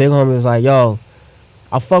point where my big homie was like, yo,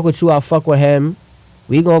 I fuck with you, I fuck with him.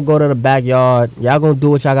 We gonna go to the backyard. Y'all gonna do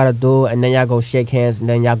what y'all gotta do, and then y'all gonna shake hands, and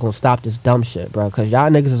then y'all gonna stop this dumb shit, bro. Cause y'all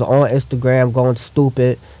niggas is on Instagram going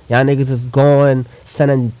stupid. Y'all niggas is going,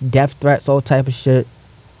 sending death threats, all type of shit.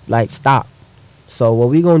 Like, stop. So what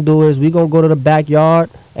we gonna do is we gonna go to the backyard,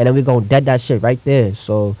 and then we gonna dead that shit right there.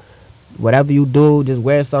 So whatever you do, just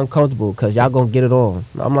wear something comfortable, cause y'all gonna get it on.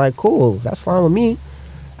 I'm like, cool, that's fine with me.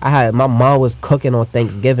 My mom was cooking on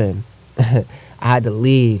Thanksgiving. I had to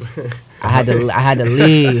leave. I had to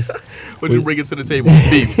leave. What'd you bring it to the table?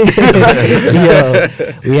 Beef.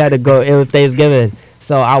 We had to go. It was Thanksgiving.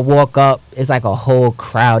 So I walk up. It's like a whole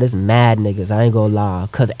crowd. It's mad niggas. I ain't gonna lie.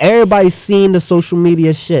 Because everybody seen the social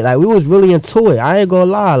media shit. Like, we was really into it. I ain't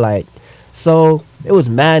gonna lie. Like, so it was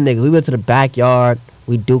mad niggas. We went to the backyard.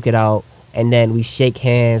 We duke it out. And then we shake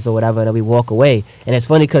hands or whatever. And then we walk away. And it's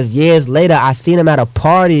funny because years later, I seen him at a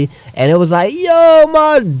party. And it was like, yo,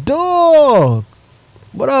 my dog.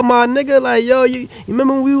 What up, my nigga? Like, yo, you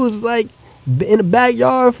remember when we was like in the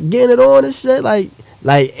backyard getting it on and shit? Like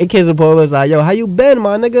it came to the point where it was like, yo, how you been,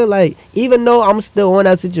 my nigga? Like, even though I'm still on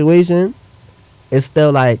that situation, it's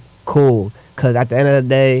still like cool. Cause at the end of the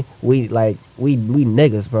day, we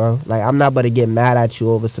niggas, bro. Like, I'm not about to get mad at you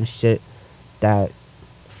over some shit that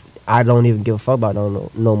I don't even give a fuck about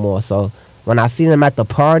no more. So when I seen them at the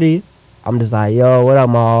party, I'm just like, yo, what up,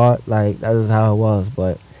 my heart? Like, that is how it was.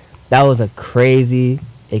 But that was a crazy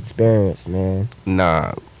experience, man.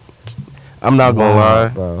 Nah, I'm not gonna lie,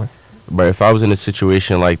 bro. but if I was in a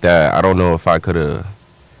situation like that, I don't know if I could have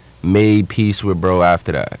made peace with bro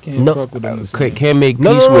after that. Can't No, fuck with them. the same. Can't make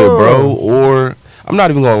No, peace no, with no. bro, or I'm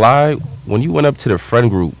not even gonna lie. When you went up to the friend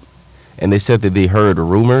group and they said that they heard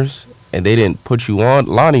rumors and they didn't put you on,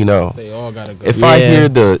 Lonnie, no. They all gotta go. If I Yeah, hear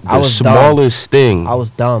the I was smallest thing I was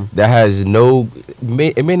dumb. that has no,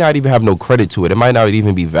 it may not even have no credit to it. It might not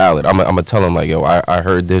even be valid. I'm gonna tell them like, yo, I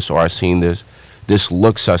heard this or I seen this. This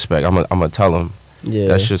looks suspect. I'm gonna tell them. Yeah.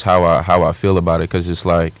 That's just how I feel about it. Cause it's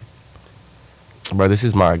like, bro, this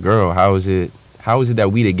is my girl. How is it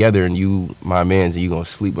that we together and you my mans and you gonna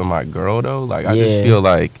sleep with my girl though? Like I just Yeah. feel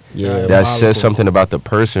like Yeah. that says something about the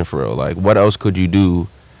person for real. Like what else could you do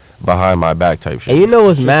behind my back type shit? And you know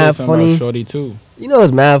what's She mad said something about funny? Shorty too. You know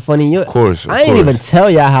what's mad funny? Of course. I ain't even tell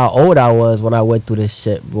y'all how old I was when I went through this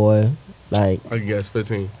shit, boy. Like, I guess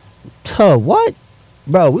 15. what?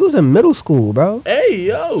 Bro, we was in middle school, bro. Hey,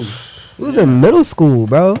 yo. We was in middle school,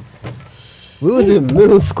 bro. We was in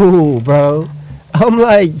middle school, bro. I'm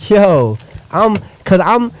like, yo, I'm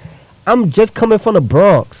just coming from the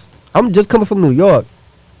Bronx. I'm just coming from New York,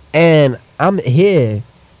 and I'm here,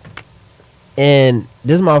 and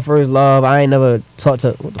this is my first love. I ain't never talked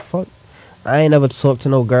to what the fuck. I ain't never talked to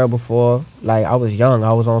no girl before. Like I was young,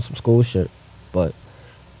 I was on some school shit, but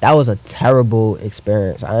that was a terrible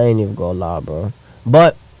experience. I ain't even gonna lie, bro.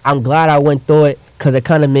 But I'm glad I went through it because it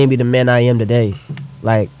kind of made me the man I am today.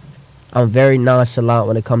 Like, I'm very nonchalant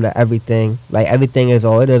when it comes to everything. Like, everything is,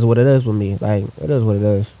 it is what it is with me. Like, it is what it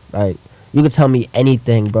is. Like, you can tell me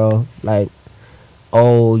anything, bro. Like,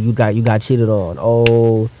 oh, you got cheated on.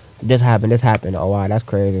 Oh, this happened. Oh, wow, that's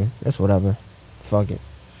crazy. That's whatever. Fuck it.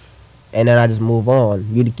 And then I just move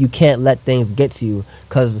on. You can't let things get to you.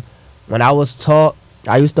 Because when I was taught,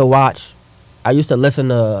 I used to listen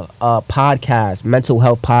to podcasts, mental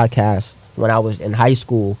health podcasts, when I was in high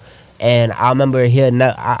school. And I remember hearing,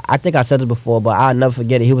 I think I said this before, but I'll never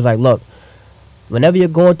forget it. He was like, look, whenever you're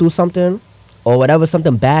going through something, or whenever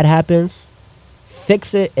something bad happens,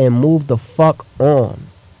 fix it and move the fuck on.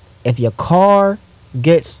 If you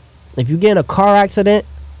get in a car accident,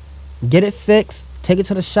 get it fixed, take it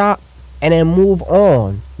to the shop, and then move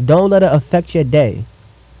on. Don't let it affect your day.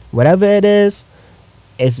 Whatever it is,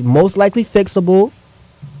 it's most likely fixable,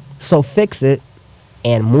 so fix it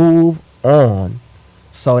and move on.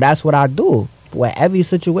 So that's what I do with every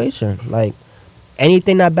situation. Like,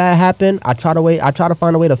 anything that bad happened, I try to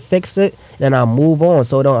find a way to fix it, then I move on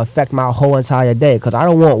so it don't affect my whole entire day. Because I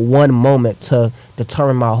don't want one moment to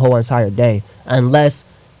determine my whole entire day. Unless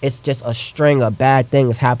it's just a string of bad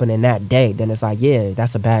things happening that day, then it's like, yeah,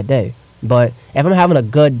 that's a bad day. But if I'm having a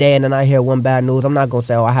good day and then I hear one bad news, I'm not going to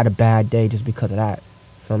say, oh, I had a bad day just because of that.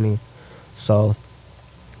 Feel me? So,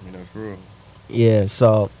 I mean, that's real. yeah,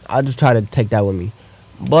 so I just try to take that with me.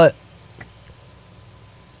 But,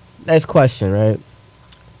 next question, right?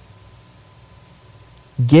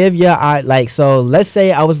 So let's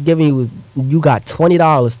say I was giving you got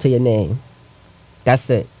 $20 to your name. That's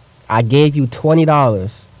it. I gave you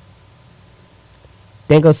 $20.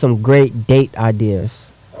 Think of some great date ideas.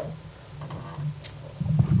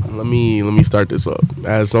 Let me start this off.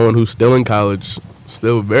 As someone who's still in college,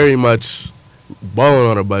 still very much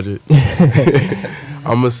balling on a budget,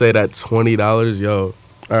 I'm gonna say that $20, yo.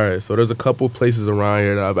 All right, so there's a couple places around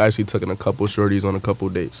here that I've actually taken a couple shorties on a couple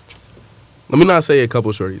dates. Let me not say a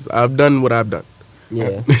couple shorties. I've done what I've done.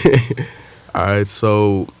 Yeah. All right,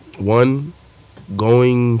 so one,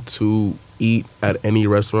 going to eat at any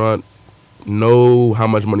restaurant, know how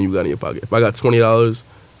much money you got in your pocket. If I got $20,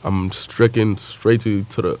 I'm stricken straight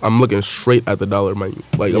I'm looking straight at the dollar menu.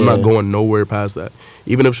 Like, I'm not going nowhere past that.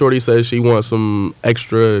 Even if shorty says she wants some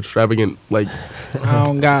extra extravagant, like, I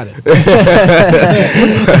don't got it.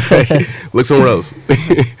 look somewhere else.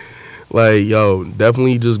 Like, yo,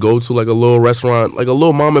 definitely just go to like a little restaurant, like a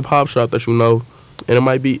little mom and pop shop that you know, and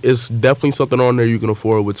it's definitely something on there you can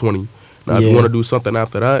afford with 20. Now, if you want to do something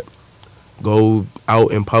after that, go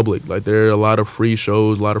out in public. Like, there are a lot of free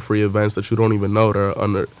shows, a lot of free events that you don't even know that are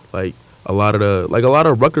under, like, a lot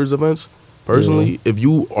of Rutgers events. Personally, if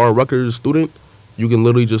you are a Rutgers student, you can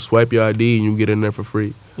literally just swipe your ID and you get in there for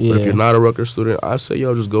free. But if you're not a Rutgers student, I say,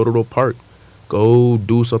 yo, just go to the park. Go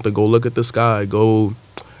do something. Go look at the sky. Go,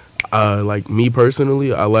 like, me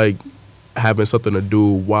personally, I like having something to do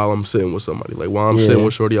while I'm sitting with somebody. Like, while I'm sitting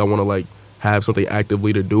with shorty, I want to, like, have something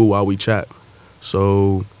actively to do while we chat.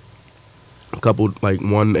 So,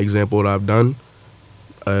 one example that I've done,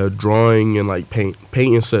 drawing and, like, paint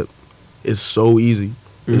and sip is so easy.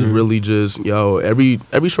 It's really just, yo, every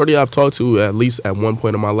shorty I've talked to, at least at one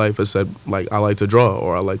point in my life, has said, like, I like to draw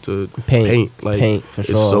or I like to paint. Like, paint, for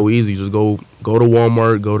it's sure. so easy. Just go to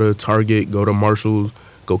Walmart, go to Target, go to Marshalls,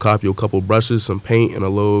 go copy a couple brushes, some paint, and a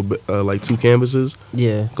little bit, like 2 canvases.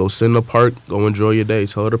 Yeah. Go sit in the park, go enjoy your day.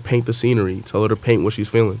 Tell her to paint the scenery. Tell her to paint what she's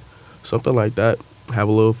feeling. Something like that. Have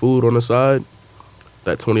a little food on the side.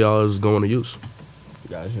 That $20 is going to use.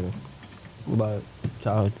 Gotcha. What about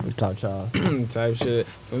child? Type shit.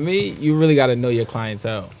 For me, you really got to know your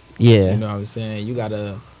clientele. Yeah. You know what I'm saying? You got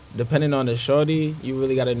to, depending on the shorty, you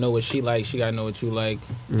really got to know what she likes. She got to know what you like.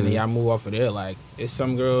 And then y'all move off of there. Like, it's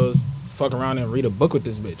some girls fuck around and read a book with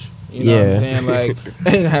this bitch. You know what I'm saying? Like,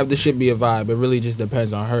 and have the shit be a vibe. It really just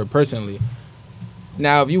depends on her personally.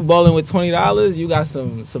 Now, if you balling with $20, you got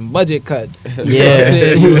some budget cuts. You know what I'm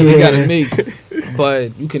saying? You really got to make.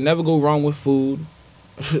 But you can never go wrong with food.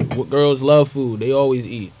 Girls love food. They always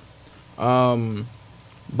eat.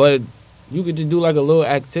 But you could just do like a little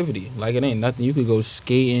activity. Like, it ain't nothing. You could go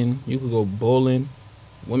skating. You could go bowling.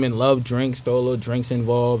 Women love drinks. Throw a little drinks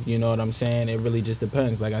involved. You know what I'm saying? It really just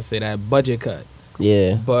depends. Like I say, that budget cut.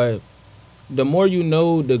 Yeah. But the more you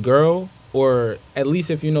know the girl, or at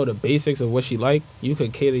least if you know the basics of what she like, you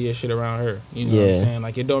could cater your shit around her. You know what I'm saying?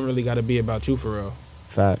 Like, it don't really got to be about you for real.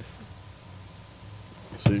 Fact.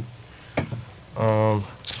 See?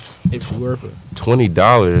 If you worth it.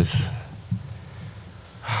 $20.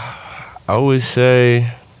 I would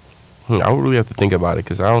say, I would really have to think about it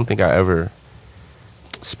because I don't think I ever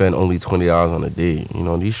spent only $20 on a date. You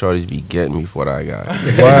know, these shorties be getting me for what I got.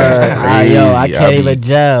 Word. Yo, I can't even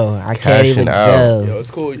gel. I can't even gel. Yo, it's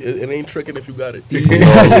cool. It ain't tricking if you got it.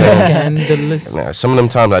 Scandalous. Nah, some of them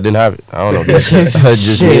times I didn't have it. I don't know.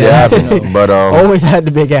 Just made it happen. But always had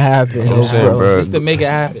to make it happen. You know what I'm saying, bro? Just to make it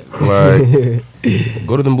happen. Like,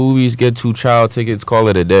 go to the movies, get 2 child tickets, call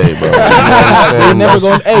it a day, bro. You know They're never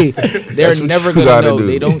going. Hey, they're that's what never you gonna gotta know. do.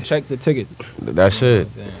 They don't check the tickets. That's it. You know what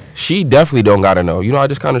I'm saying? She definitely don't gotta know. You know, I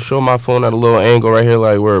just kind of show my phone at a little angle right here,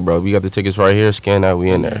 like, word, bro. We got the tickets right here. Scan that, we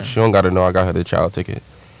in there. She don't gotta know I got her the child ticket.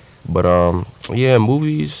 But yeah,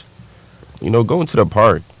 movies. You know, going to the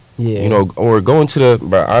park. Yeah. You know, or going to the.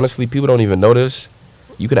 But honestly, people don't even know this.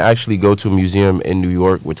 You can actually go to a museum in New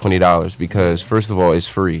York with $20 because first of all, it's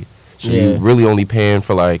free. So you really only paying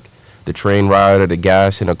for like the train ride or the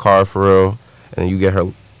gas in a car for real, and you get her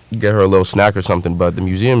a little snack or something. But the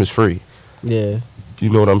museum is free. Yeah. You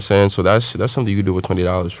know what I'm saying? So that's something you can do with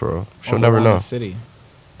 $20 for real. She'll never know. City.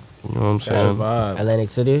 You know what I'm That's a saying? vibe. Atlantic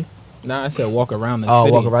City? Nah, I said walk around the Oh,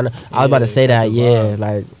 city. walk around. I was about to say that. that's a Yeah, vibe.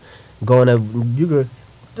 like going to you could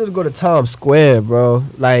just go to Times Square, bro.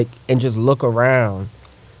 Like, and just look around,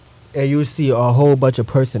 and you see a whole bunch of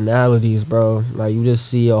personalities, bro. Like, you just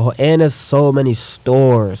see and there's so many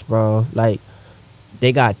stores, bro. Like,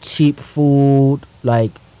 they got cheap food. Like,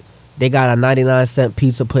 they got a 99-cent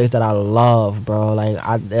pizza place that I love, bro. Like,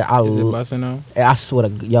 Is it busting now? I swear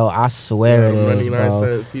I swear it is,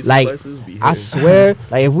 bro. Like, I I swear,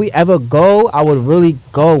 like, if we ever go, I would really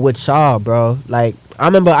go with y'all, bro. Like, I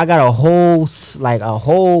remember I got a whole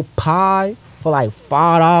pie for like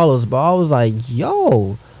 $5, bro. I was like,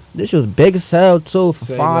 yo, this was big as hell too for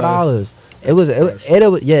Say $5. It was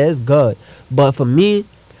yeah, it's good. But for me,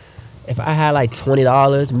 if I had like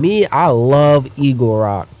 $20, I love Eagle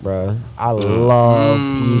Rock, bro. I love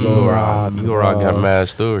Eagle Rock. Eagle Rock got mad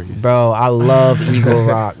stories. Bro, I love Eagle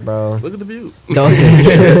Rock, bro. Look at the view.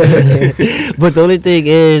 But the only thing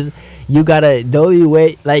is, you gotta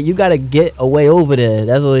get away over there.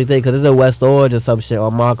 That's the only thing, because it's in West Orange or some shit,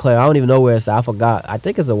 or Montclair. I don't even know where it's at. I forgot. I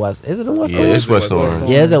think it's in West. Is it in West Orange? Yeah, it's West Orange.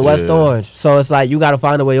 Yeah, it's in West Orange. So it's like you gotta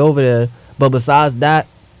find a way over there. But besides that,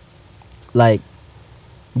 like,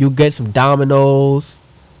 you get some Domino's,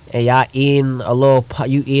 and y'all eating a little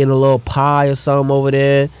pie or something over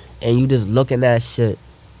there, and you just looking at shit,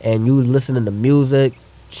 and you listening to music,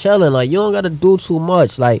 chilling. Like, you don't gotta do too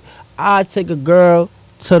much. Like, I take a girl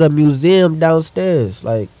to the museum downstairs.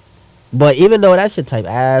 Like, but even though that shit type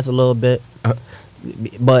ass a little bit,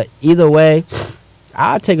 but either way,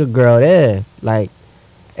 I take a girl there. Like,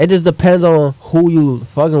 it just depends on who you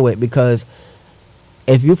fucking with, because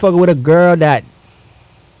if you fucking with a girl that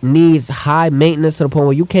needs high maintenance to the point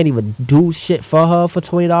where you can't even do shit for her for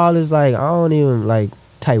 $20, like, I don't even like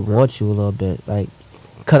type want you a little bit, like,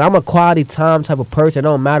 cause I'm a quality time type of person. It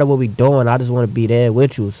don't matter what we doing, I just want to be there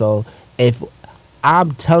with you. So if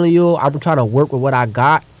I'm telling you I'm trying to work with what I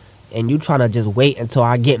got, and you trying to just wait until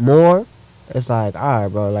I get more, it's like, all right,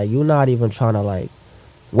 bro, like, you not even trying to like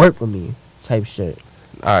work with me type shit.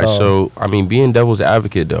 All right, so I mean, being devil's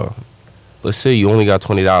advocate though, let's say you only got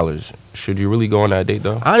 $20. Should you really go on that date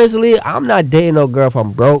though? Honestly, I'm not dating no girl if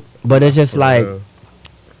I'm broke, but it's just like,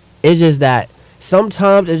 It's just that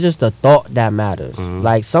sometimes it's just the thought that matters.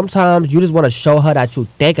 Like sometimes you just want to show her that you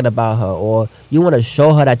thinking about her, or you want to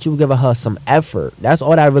show her that you giving her some effort. That's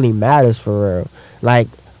all that really matters for real. Like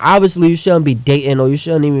obviously you shouldn't be dating, or you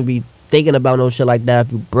shouldn't even be thinking about no shit like that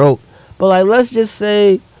if you broke. But like let's just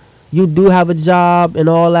say you do have a job and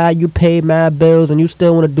all that, you pay mad bills and you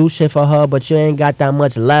still want to do shit for her, but you ain't got that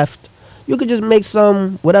much left. You could just make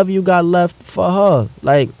some whatever you got left for her.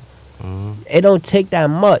 Like it don't take that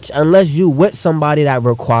much unless you with somebody that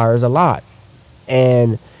requires a lot.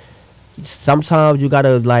 And sometimes you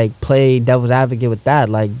gotta like play devil's advocate with that.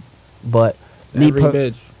 Like, but Every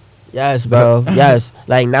bitch. yes, bro, yes.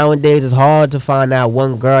 Like nowadays, it's hard to find that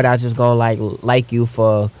one girl that's just gonna like you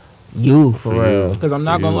for real. Because I'm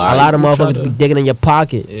not gonna lie, A lot of you try motherfuckers be digging in your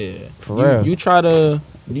pocket. Yeah, For real. You try to.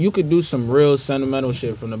 You could do some real sentimental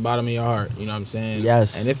shit from the bottom of your heart. You know what I'm saying?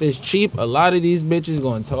 Yes. And if it's cheap, a lot of these bitches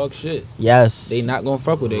gonna talk shit. Yes. They not gonna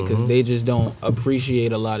fuck with it because they just don't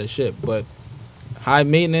appreciate a lot of shit. But high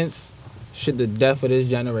maintenance, shit, the death of this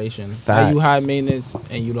generation. How you Facts. high maintenance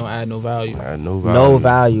and you don't add no value? No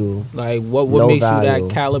value. Like what No makes value. you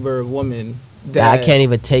that caliber of woman? That I can't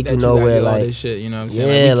even take that you you gotta nowhere. get all Like, this shit. You know what I'm saying?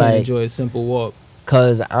 Yeah, Like, you can't like- enjoy a simple walk.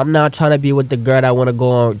 cause I'm not trying to be with the girl that want to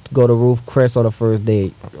go to Roof Chris on the first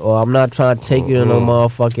date, or I'm not trying to take you to no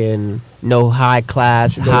motherfucking no high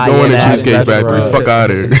class, high Going to end Cheesecake Factory. restaurant. Fuck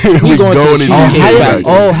out of here. We We going going to to Oh, Cheesecake how Factory.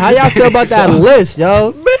 y'all, how y'all feel about that list,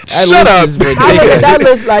 yo? That Shut list up. is I look at ridiculous. that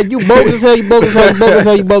list like you bogus as hell, you bogus as hell, you bogus as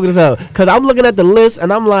hell, you bogus as hell. Cause I'm looking at the list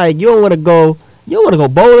and I'm like, you don't want to go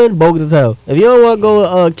bowling, bogus as hell. If you don't want to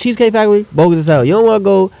go Cheesecake Factory, bogus as hell. You don't want to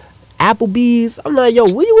go Applebee's. I'm like,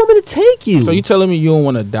 yo, where you want me to take you? So you telling me you don't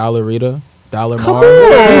want a Dollarita? Dollar Come Mar? on.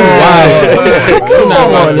 Why? Come not on,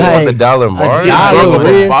 about You want the like, dollar bar? dollar, Fuck with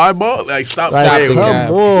man. the 5 ball? Like, stop like, playing with the me. cap.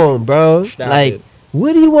 come on, bro. Stop Like, it.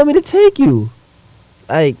 where do you want me to take you?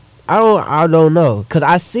 Like, I don't know, cause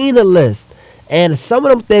I seen the list, and some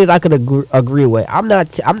of them things I could agree with.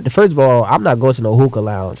 First of all, I'm not going to no hookah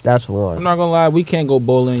lounge. That's I'm one. not gonna lie, we can't go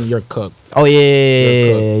bowling. You're cooked. Oh You're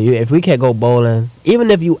yeah. If we can't go bowling, even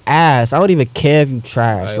if you ask, I don't even care if you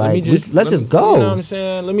trash. Like, let's just go. You know what I'm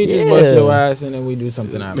saying? Let me just Yeah. bust your ass and then we do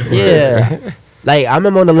something after. Yeah. Like, I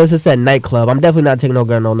remember on the list it said nightclub. I'm definitely not taking no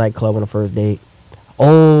girl to no nightclub on the first date.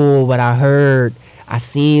 Oh, but I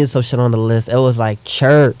seen some shit on the list. It was like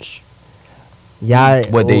church. Yeah.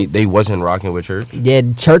 What they wasn't rocking with church? Yeah,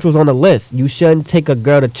 church was on the list. You shouldn't take a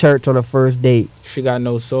girl to church on the first date. She got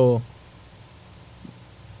no soul.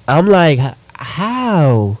 I'm like,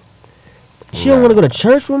 how? She don't Nah. want to go to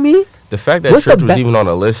church with me? The fact that What's the church was be- even on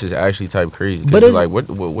the list is actually type crazy. But Because it's-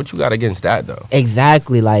 like, what you got against that though?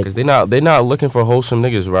 Exactly. Like, Because they not looking for wholesome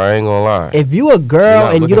niggas, bro. I ain't gonna lie. if you a You're girl not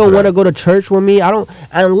and you looking don't for want to that. go to church with me,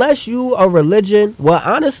 unless you a religion. Well,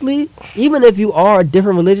 honestly, even if you are a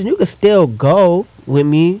different religion, you can still go with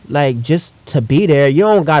me, like just to be there. You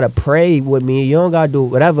don't gotta pray with me. You don't gotta do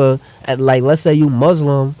whatever. And like, let's say you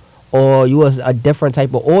Muslim, or you was a different type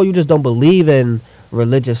of, or you just don't believe in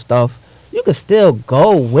religious stuff. You can still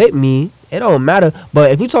go with me. It don't matter.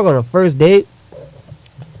 But if we talk on a first date,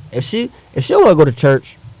 if she don't want to go to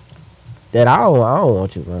church, then I don't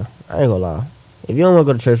want you, bro. I ain't gonna lie. If you don't want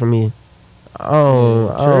to go to church with me, I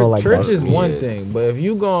don't like church that. is one Yeah. thing, but if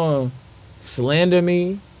you gonna slander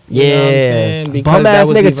me, Yeah. you know what I'm saying? Bum Because ass that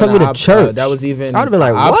was nigga even took me an to church. that was even I would've been like,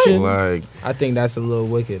 an what? option. Like, I think that's a little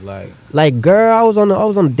wicked. Like, girl, I was on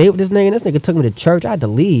a date with this nigga, and this nigga took me to church. I had to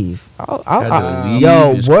leave. Had to leave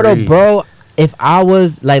Yo, is what a crazy. bro. If I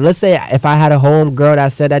was like, let's say if I had a home girl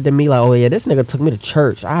that said that to me, like, oh yeah, this nigga took me to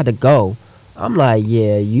church, I had to go. I'm like,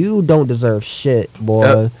 yeah, you don't deserve shit,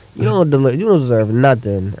 boy. Yep. You don't deserve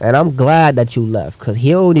nothing. And I'm glad that you left, cause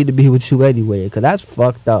he don't need to be with you anyway, cause that's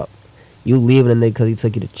fucked up. You leaving a nigga cause he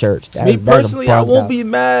took you to church. me personally, I won't be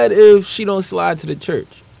mad if she don't slide to the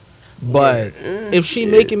church. But if she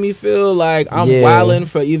making me feel like I'm Yeah. wilding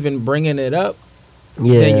for even bringing it up,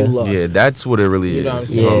 then you lost. yeah, that's what it really You is. know what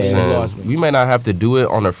I'm You know what I'm saying? saying? You lost me. We might not have to do it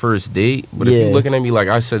on the first date, but if Yeah. you're looking at me like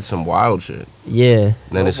I said some wild shit, Yeah.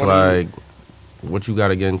 then No it's funny. like, what you got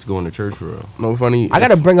against going to church for real? No funny. I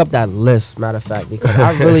gotta bring up that list, matter of fact, because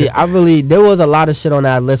I really, there was a lot of shit on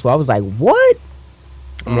that list where I was like, what?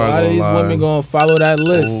 A I'm not lot of gonna these lie. women gonna follow that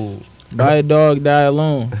list. Ooh. Buy a dog, die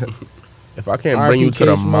alone. If I can't bring you to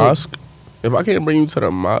the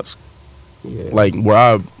RPK mosque, Yeah. like where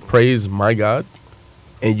I praise my God,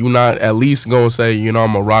 and you not at least gonna say, you know,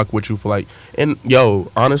 I'm gonna rock with you for like, and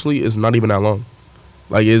yo, honestly, it's not even that long.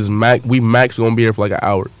 Like, we max gonna be here for like an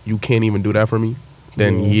hour. You can't even do that for me.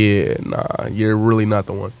 Then yeah, nah, you're really not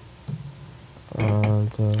the one.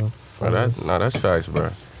 That's facts, bro.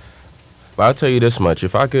 But I'll tell you this much: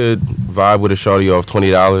 if I could vibe with a shorty off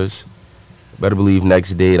 $20, better believe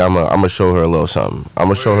next date I'm gonna show her a little something. I'm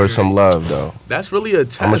gonna show her some love though. That's really a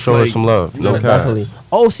test. I'm gonna show her some love. No cap. Definitely.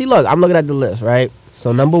 Oh, see, look, I'm looking at the list, right?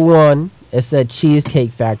 So number 1, it said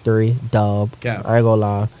Cheesecake Factory, dub. Cap. I ain't gonna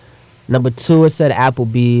lie. Number 2, it said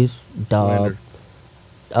Applebee's, dub.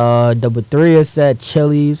 Number 3, it said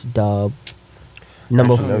Chili's, dub.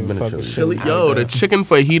 Number Actually, never been to 4, Chili's. Chili, yo, the chicken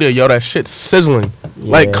fajita, yo, that shit sizzling.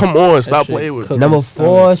 Like, come on, stop shit playing with cook. me. Number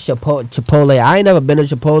 4, Chipotle. I ain't never been to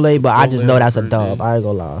Chipotle, but I just know that's a dub. I ain't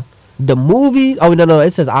gonna lie. The movie. Oh no,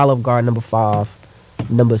 it says Olive Garden. Number 5.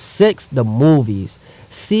 Number 6, the movies.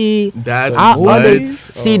 See, That's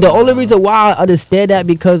see, the only reason why I understand that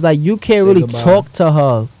because like you can't really goodbye. talk to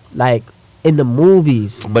her like in the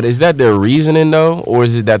movies. But is that their reasoning though, or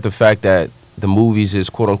is it that the fact that the movies is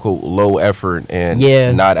quote unquote low effort and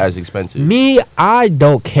not as expensive? Me, I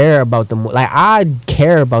don't care about the like. I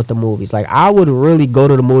care about the movies. Like I would really go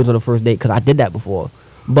to the movies on the first date because I did that before.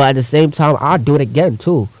 But at the same time, I'd do it again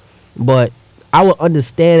too. But I would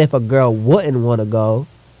understand if a girl wouldn't want to go.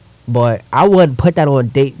 But I wouldn't put that on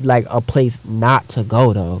date like a place not to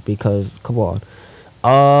go though because come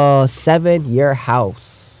on, 7 Year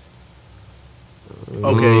House.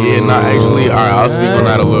 Okay, yeah, not actually. All right, I'll speak on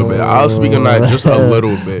that a little bit. I'll speak on that just a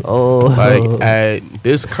little bit. Oh, Like, at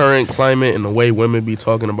this current climate and the way women be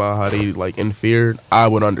talking about how they, like, in fear, I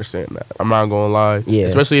would understand that. I'm not going to lie. Yeah.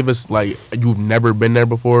 Especially if it's, like, you've never been there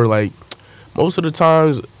before. Like, most of the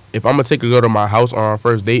times, if I'm going to take a girl to my house on our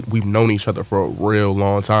first date, we've known each other for a real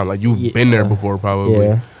long time. Like, you've been there before, probably.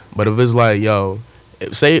 Yeah. But if it's like, yo,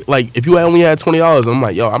 say, like, if you only had $20, I'm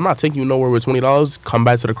like, yo, I'm not taking you nowhere with $20. Come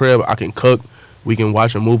back to the crib. I can cook. We can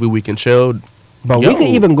watch a movie. We can chill. But Yo. we can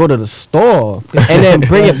even go to the store and then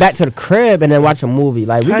bring it back to the crib and then watch a movie.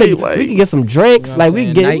 Like we Tight, could, like- we could get some drinks. You know Like what I'm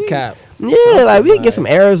we saying? get Nightcap. yeah, like we could get some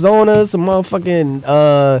Arizona, some motherfucking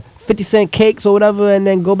 50-cent cakes or whatever, and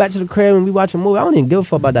then go back to the crib and we watch a movie. I don't even give a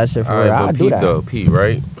fuck about that shit for All real. right, I'll but do Pete that. though, Pete,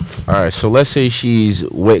 right? All right, so let's say she's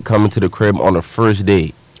with coming to the crib on the first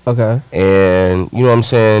date, Okay. and you know what I'm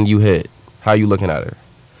saying, you hit. How you looking at her?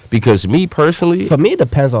 Because me personally, For me, it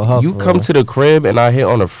depends on her. you for come real. to the crib and I hit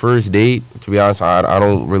on the first date. To be honest, I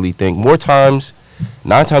don't really think. More times,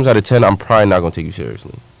 9 times out of 10, I'm probably not gonna take you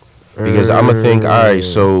seriously. Because I'm gonna think, all right,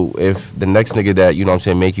 so if the next nigga that you know what I'm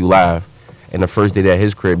saying make you laugh, and the first date at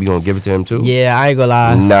his crib, you gonna give it to him too? Yeah, I ain't gonna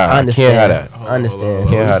lie. Nah, I understand. can't have that. I understand.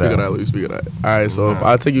 Can't have Let me that. Let me speak of that. All right, so if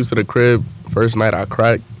I take you to the crib, first night I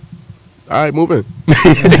crack. All right, move in.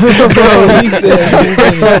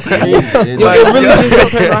 It really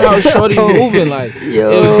just depends on how shorty's moving. Like,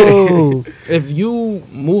 Yo. if you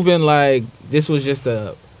moving like this was just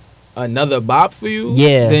another bop for you,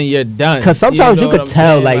 Yeah. then you're done. Cause sometimes you know could what I'm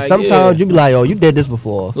tell. saying? Like sometimes you be like, oh, you did this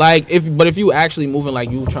before. Like if you actually moving like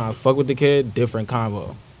you trying to fuck with the kid, different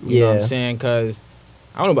combo. You know what Yeah. I'm saying? Cause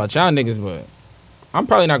I don't know about y'all niggas, but I'm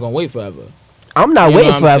probably not gonna wait forever. I'm not You know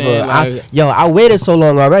waiting what I'm forever. saying? Like- I waited so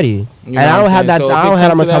long already, You and know I what don't I'm have that. saying? So I if it don't have that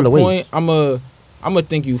comes much time to point, waste. I'm gonna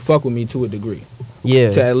think you fuck with me to a degree.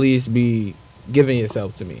 Yeah. To at least be giving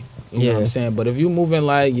yourself to me. You know what Yeah. I'm saying? But if you moving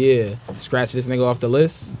like, scratch this nigga off the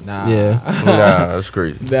list, nah. Yeah. Nah, that's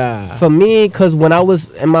crazy. Nah. For me, cause when I was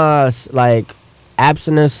in my like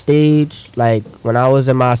abstinence stage, like when I was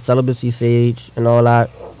in my celibacy stage and all that,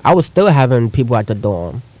 I was still having people at the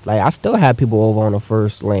dorm. Like I still had people over on the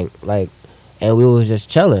first link, like, and we was just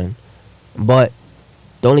chilling. But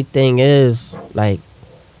the only thing is, like,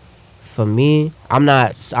 for me, I'm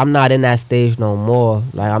not in that stage no more.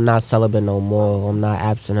 Like I'm not celibate no more. I'm not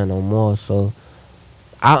abstinent no more. So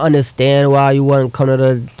I understand why you wouldn't come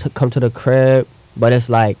to the crib, but it's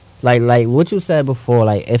like what you said before.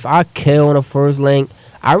 Like if I kill on the first link,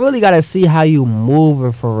 I really gotta see how you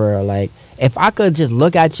moving for real. Like if I could just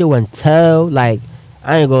look at you and tell, like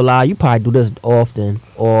I ain't gonna lie, you probably do this often,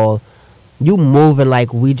 or you moving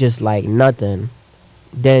like we just like nothing,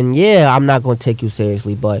 then yeah, I'm not gonna take you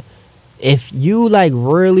seriously. But if you like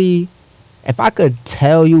really, if I could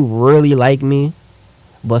tell you really like me,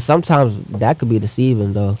 but sometimes that could be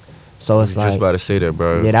deceiving though. So I it's was like just about to say that,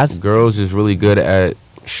 bro. Yeah, that's- girls is really good at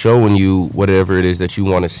showing you whatever it is that you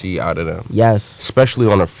want to see out of them, yes, especially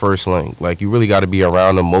on the first link. Like you really got to be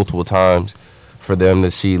around them multiple times for them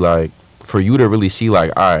to see, like, for you to really see,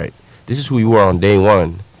 like, all right, this is who you are on day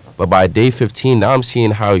 1, but by day 15, now I'm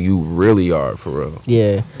seeing how you really are for real.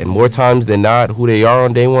 yeah, And more times than not, who they are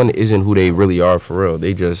on day 1 isn't who they really are for real.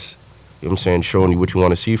 They just, you know what I'm saying, showing you what you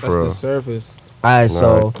want to see That's for real. the surface. Alright,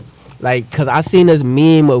 so like, cause I seen this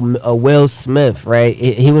meme of Will Smith, right?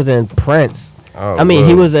 He was in Prince. Oh, I mean,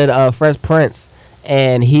 he Will. was in Fresh Prince,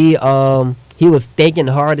 and he was thinking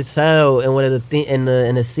hard as hell in one of the in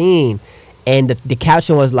the scene, and the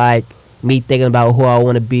caption was like me thinking about who I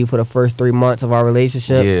want to be for the first 3 months of our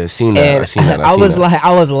relationship. Yeah, seen that. And I seen that. I was like,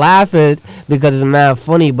 I was laughing because it's mad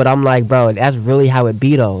funny, but I'm like, bro, that's really how it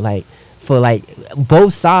be though. Like for like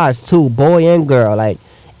both sides too, boy and girl. Like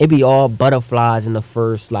it be all butterflies in the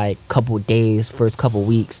first like couple days, first couple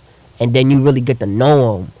weeks, and then you really get to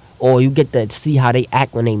know them, or you get to see how they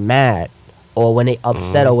act when they mad, or when they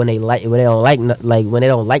upset, or when they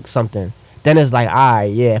don't like something. Then it's like,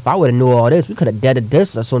 alright, yeah, if I would have knew all this, we could have deaded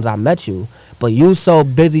this as soon as I met you. But you so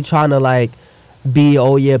busy trying to like be,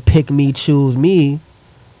 oh yeah, pick me, choose me,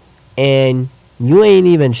 and you ain't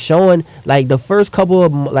even showing like the first couple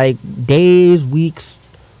of like days, weeks,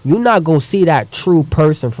 you not gonna see that true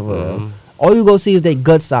person for real. All you gonna see is their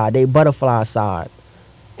good side, their butterfly side.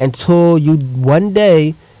 Until you one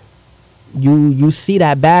day you see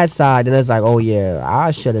that bad side, and it's like, oh yeah, I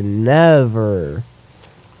should have never.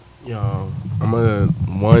 Yo,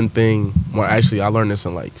 one thing. Well, actually, I learned this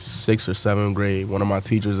in like 6th or 7th grade. One of my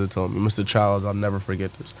teachers had told me, Mr. Childs, I'll never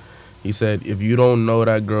forget this. He said, if you don't know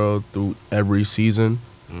that girl through every season,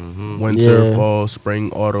 winter, fall,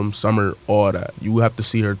 spring, autumn, summer, all that, you have to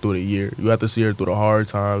see her through the year. You have to see her through the hard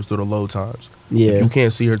times, through the low times. Yeah. If you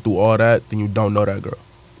can't see her through all that, then you don't know that girl.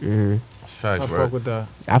 I fuck with that.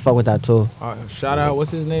 I fuck with that too. Shout out,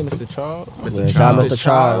 what's his name, Mr. Charles? Shout out Mr.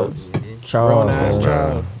 Charles. Grown ass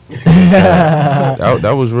child.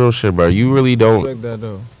 that was real shit, bro. You really don't. Respect that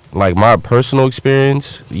though. Like my personal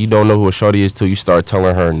experience, you don't know who a shorty is till you start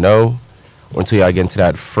telling her no, or until y'all get into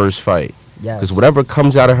that first fight. Because whatever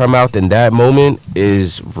comes out of her mouth in that moment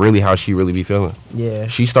is really how she really be feeling. Yeah.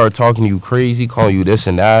 She started talking to you crazy, calling you this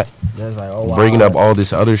and that, Like, oh, wow. bringing up all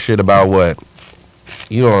this other shit about what,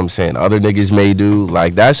 you know what I'm saying, other niggas may do.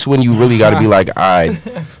 Like, that's when you really got to be like, all right,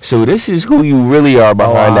 so this is who you really are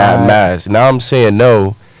behind that mask. Now I'm saying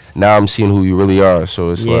no. Now I'm seeing who you really are. So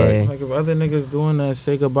it's like if other niggas doing that,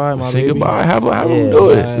 say goodbye, my say baby. goodbye. Have them do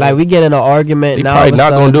it. Like we get in an argument. They now probably not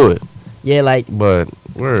gonna do it. Yeah, like but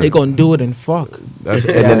word. They gonna do it and fuck. And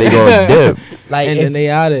then they gonna dip. Like and then they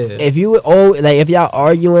out of it. If you if y'all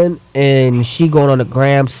arguing and she going on the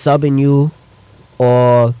gram subbing you,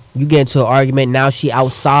 or you get into an argument, now she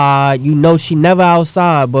outside. You know she never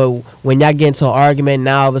outside, but when y'all get into an argument,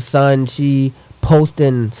 now all of a sudden she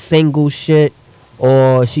posting single shit,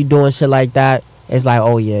 or she doing shit like that. It's like,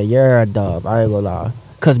 oh yeah, you're a dub. I ain't gonna lie.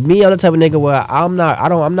 Cause me, I'm the type of nigga where I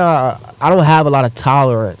don't have a lot of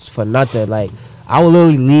tolerance for nothing. Like I will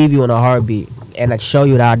literally leave you in a heartbeat and I show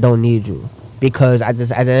you that I don't need you, because at the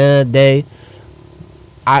end of the day,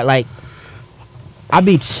 I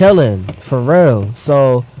be chilling for real.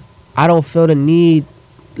 So I don't feel the need.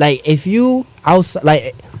 Like if you outside,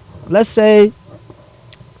 like let's say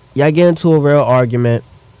y'all get into a real argument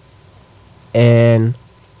and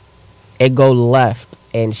it go left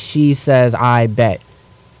and she says I bet,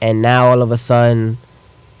 and now all of a sudden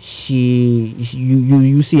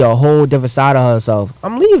you see a whole different side of herself.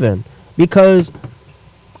 I'm leaving, because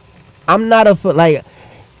I'm not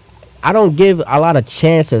I don't give a lot of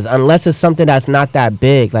chances unless it's something that's not that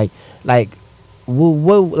big.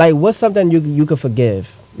 What's something you could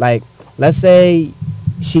forgive? Like, let's say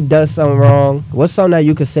she does something wrong. What's something that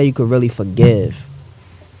you could say you could really forgive?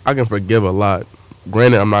 I can forgive a lot.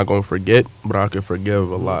 Granted, I'm not gonna forget, but I can forgive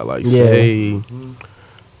a lot. Like say,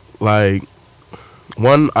 like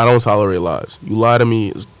one, I don't tolerate lies. You lie to me,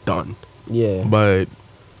 it's done. Yeah. But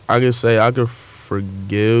I could say I could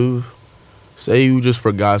forgive. Say you just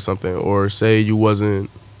forgot something, or say you wasn't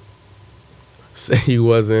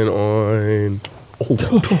on. Oh. You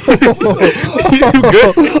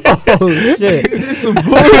good? Oh shit! It's some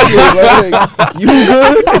bullshit. You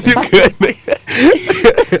good? You good, nigga?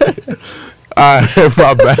 Alright,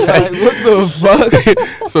 my bad. Like, what the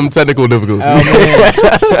fuck? Some technical difficulties.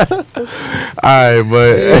 Alright, but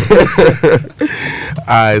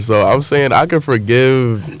alright. So I'm saying I can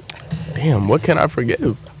forgive. Damn, what can I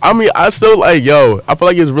forgive? I mean, I still like, yo, I feel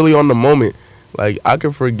like it's really on the moment. Like, I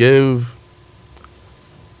can forgive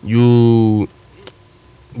you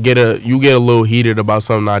get a little heated about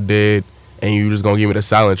something I did, and you just gonna give me the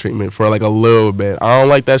silent treatment for like a little bit. I don't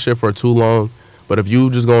like that shit for too long. But if you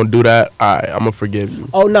just gonna do that, alright, I'm gonna forgive you.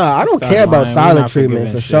 Oh no, I don't care about silent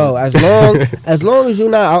treatment for sure. As long as you're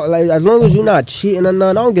not cheating or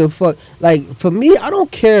nothing, I don't give a fuck. Like for me, I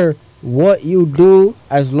don't care what you do,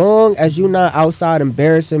 as long as you're not outside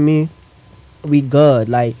embarrassing me, we good.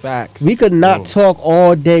 Like facts. We could not talk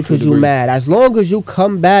all day because you mad. As long as you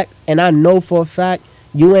come back and I know for a fact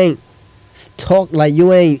you ain't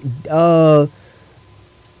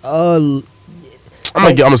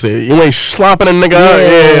I'm gonna say it. You ain't slopping a nigga out.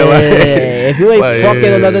 If you ain't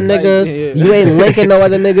fucking another nigga, you ain't linking no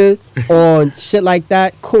other nigga on shit like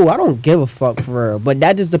that. Cool, I don't give a fuck for real. But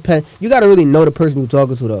that just depends. You gotta really know the person you're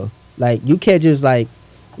talking to though. Like you can't just like,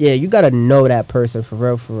 you gotta know that person for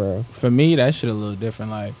real, for real. For me, that shit a little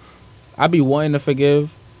different. Like I be wanting to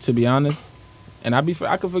forgive, to be honest, and I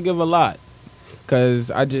can forgive a lot, cause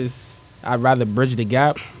I'd rather bridge the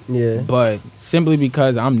gap. Yeah. But simply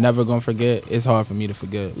because I'm never gonna forget, it's hard for me to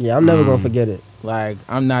forget. Yeah, I'm never gonna forget it. Like,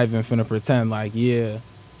 I'm not even finna pretend like,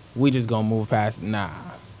 we just gonna move past it. Nah.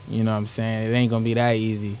 You know what I'm saying? It ain't gonna be that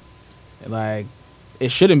easy. Like,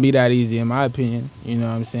 it shouldn't be that easy in my opinion. You know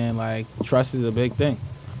what I'm saying? Like, trust is a big thing.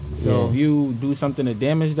 So if you do something to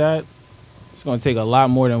damage that, it's gonna take a lot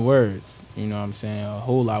more than words. You know what I'm saying? A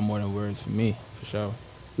whole lot more than words for me, for sure.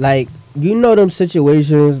 Like, you know them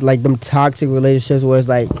situations, like them toxic relationships where it's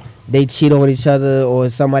like they cheat on each other or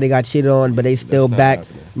somebody got cheated on but they still back.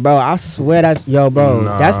 Happening. Bro, I swear that's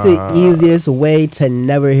that's the easiest way to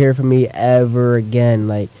never hear from me ever again.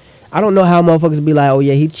 Like, I don't know how motherfuckers be like, oh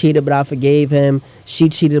yeah, he cheated but I forgave him. She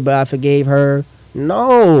cheated but I forgave her.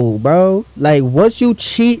 No, bro. Like, once you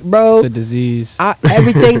cheat, bro, it's a disease.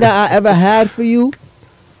 Everything that I ever had for you,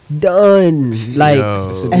 done. Like,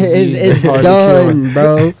 it's done,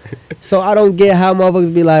 bro. So I don't get how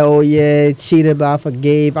motherfuckers be like, oh yeah, cheated but I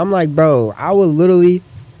forgave. I'm like, bro, I would literally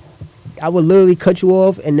cut you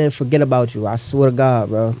off and then forget about you. I swear to God,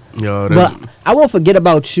 bro. But I won't forget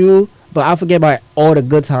about you, but I'll forget about all the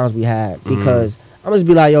good times we had. Because I'm just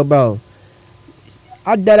be like, yo, bro,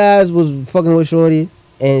 I dead ass was fucking with shorty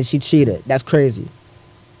and she cheated. That's crazy.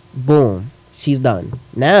 Boom. She's done.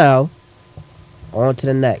 Now, on to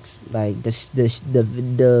the next. Like,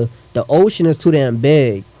 the ocean is too damn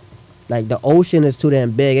big. Like, the ocean is too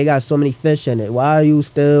damn big. It got so many fish in it. Why are you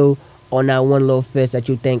still on that one little fish that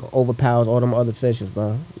you think overpowers all them other fishes,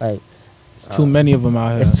 bro? Like, it's too many of them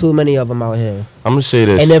out here. It's too many of them out here. I'm gonna say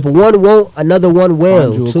this. And if one won't, another one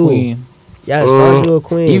will, find you too. A queen. Yes, find you a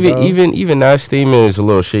queen, even that statement is a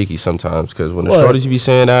little shaky sometimes, because when the shorties be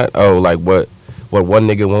saying that, like what one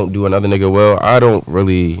nigga won't do, another nigga will. I don't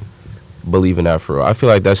really believe in that for real. I feel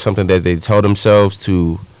like that's something that they tell themselves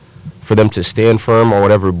for them to stand firm or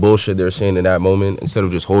whatever bullshit they're saying in that moment, instead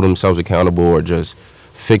of just holding themselves accountable or just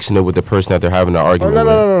fixing it with the person that they're having an argument with.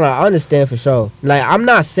 No. I understand for sure. Like, I'm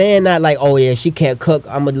not saying that like, oh yeah, she can't cook,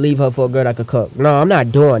 I'm gonna leave her for a girl that can cook. No, I'm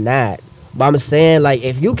not doing that. But I'm saying, like,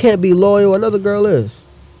 if you can't be loyal, another girl is.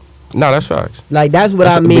 No, that's facts. Like, that's what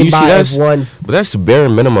I mean by if one. But that's the bare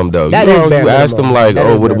minimum, though. That you is bare you ask minimum. them, like,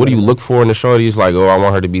 That what do you look for in the shorties? Like, I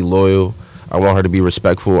want her to be loyal. I want her to be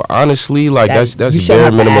respectful. Honestly, like, that's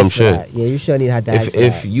bare minimum shit. Yeah, you shouldn't even have to ask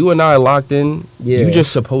If you and I are locked in, you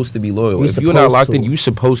just supposed to be loyal. If you and I are locked in, you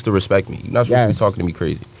supposed to respect me. You're not supposed to be talking to me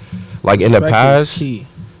crazy. Like, in the past, you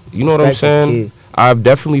know what I'm saying? I've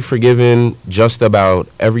definitely forgiven just about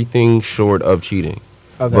everything short of cheating.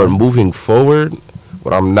 Okay. But moving forward,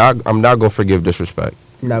 I'm not gonna forgive disrespect.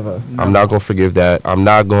 Never. I'm not gonna forgive that. I'm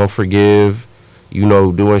not gonna forgive,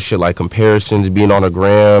 doing shit like comparisons, being on a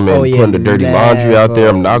gram and putting the dirty laundry out there.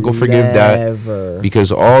 I'm not gonna forgive that,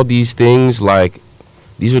 because all these things, like,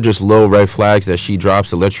 these are just low red flags that she drops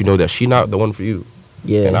to let you know that she not the one for you.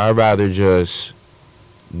 Yeah. And I'd rather just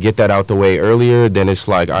get that out the way earlier than it's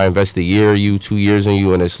like I invest a year in you, 2 years in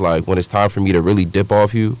you, and it's like when it's time for me to really dip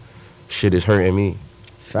off you, shit is hurting me.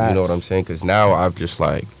 Facts. You know what I'm saying? Because now I've just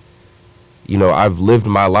like, I've lived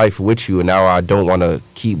my life with you, and now I don't want to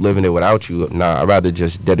keep living it without you. Nah, I'd rather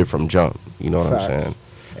just dead it from jump. You know what I'm saying?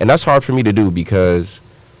 And that's hard for me to do because,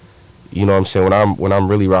 you know what I'm saying, when I'm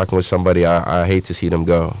really rocking with somebody, I hate to see them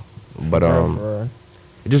go. But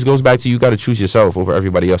it just goes back to you got to choose yourself over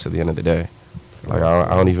everybody else at the end of the day. Like,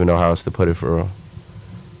 I don't even know how else to put it for real.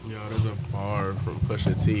 Yo, there's a bar from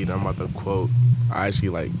Pusha T that I'm about to quote. I actually,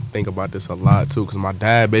 like, think about this a lot, too, because my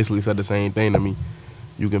dad basically said the same thing to me.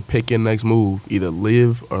 You can pick your next move, either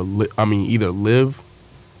live or either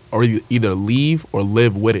leave or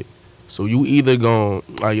live with it. So you either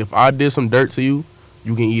like, if I did some dirt to you,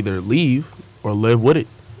 you can either leave or live with it.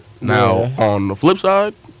 Now, on the flip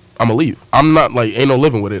side, I'm going to leave. I'm not, like, ain't no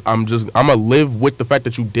living with it. I'm going to live with the fact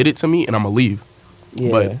that you did it to me, and I'm going to leave.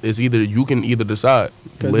 Yeah. But it's either, you can either decide,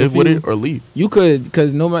 live with it or leave. You could,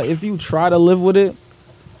 because no matter, if you try to live with it,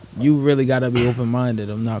 you really got to be open-minded.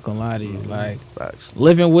 I'm not going to lie to you. Like,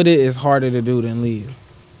 living with it is harder to do than leave.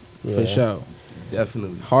 Yeah. For sure.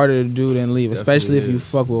 Definitely. Harder to do than leave, especially if you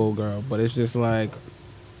fuck with old girl. But it's just like,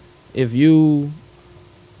 if you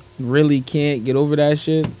really can't get over that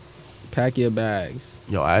shit, pack your bags.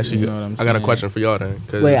 Yo, I got a question for y'all then.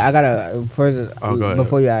 Wait, I got to, first,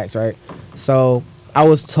 before you ask, right? So, I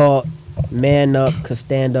was taught man up, cause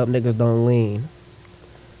stand up niggas don't lean.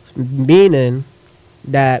 Meaning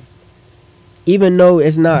that even though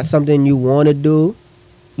it's not something you want to do,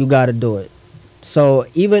 you gotta do it. So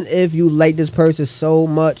even if you like this person so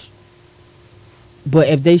much, but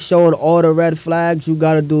if they showing all the red flags, you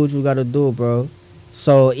gotta do what you gotta do, bro.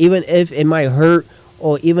 So even if it might hurt,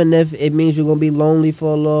 or even if it means you're gonna be lonely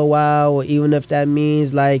for a little while, or even if that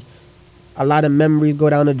means like a lot of memories go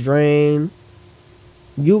down the drain,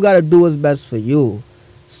 you gotta do what's best for you.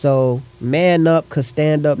 So man up, cause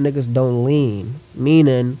stand up niggas don't lean.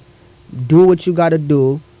 Meaning, do what you gotta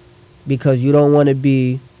do, because you don't want to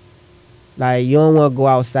be like, you don't want to go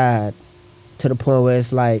outside to the point where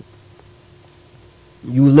it's like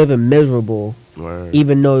you living miserable. Word.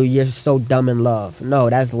 Even though you're so dumb in love. No,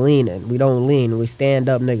 that's leaning. We don't lean. We stand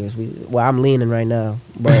up niggas. Well, I'm leaning right now,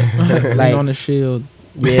 but Lean like on the shield.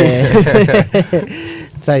 yeah,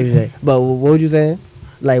 type shit. But what was you saying?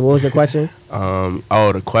 Like, what was the question?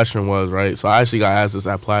 The question was, right, so I actually got asked this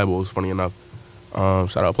at Pliable. It was funny enough.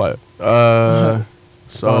 Shout out Pliable.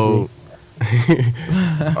 So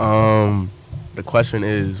the question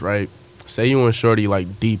is, right, say you and Shorty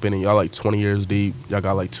like deep in it, y'all like 20 years deep, y'all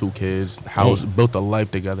got like 2 kids, house, built a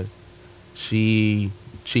life together. She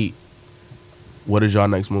cheat. What is y'all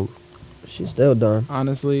next move? She's still done.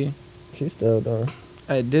 Honestly, She's still done.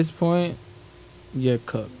 at this point, you're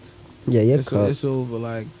cooked. Yeah, you're It's cooked. over.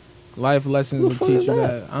 Like, life lessons Who will the fuck teach is you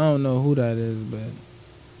that? that. I don't know who that is, but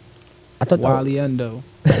I thought that, Wally Endo.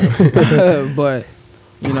 But,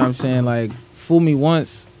 you know what I'm saying? Like, fool me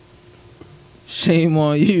once, shame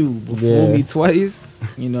on you. But fool Yeah. me twice,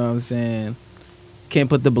 you know what I'm saying? Can't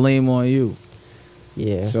put the blame on you.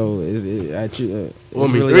 yeah. So, it's Fool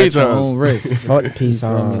me really 3 at your times. own risk. Fuck You peace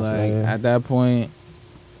feel me? signs, Like, man. at that point,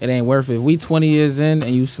 it ain't worth it. If we 20 years in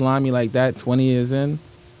and you slimy like that 20 years in,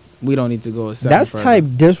 we don't need to go a second That's further. type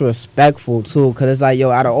disrespectful too, cause it's like,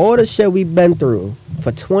 yo, out of all the shit we've been through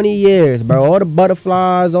for 20 years, bro, all the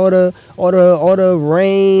butterflies, all the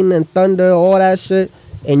rain and thunder, all that shit,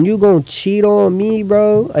 and you gonna cheat on me,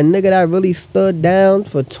 bro? A nigga that really stood down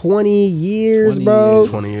for 20 years, 20 bro, years.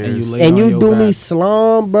 20 years. And you, laid and on you your do me back.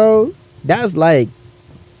 slum, bro. That's like,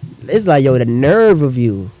 it's like, yo, the nerve of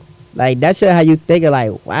you, like that shit. How you thinking?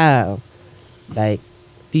 Like, wow, like.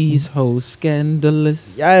 These hoes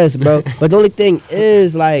scandalous. Yes, bro. But the only thing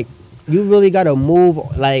is, like, you really gotta move.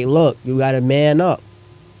 Like, look, you gotta man up.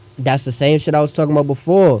 That's the same shit I was talking about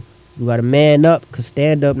before. You gotta man up, cause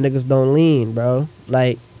stand up niggas don't lean, bro.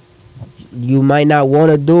 Like, you might not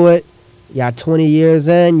want to do it. Y'all 20 years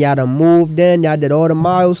in, y'all done moved in, y'all did all the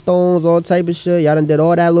milestones, all type of shit. Y'all done did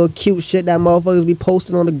all that little cute shit that motherfuckers be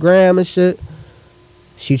posting on the gram and shit.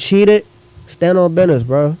 She cheated. Stand on business,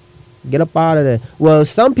 bro. Get up out of there. Well,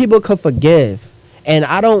 some people could forgive. And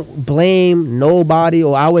I don't blame nobody,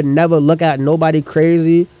 or I would never look at nobody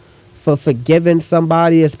crazy for forgiving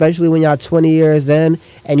somebody, especially when y'all 20 years in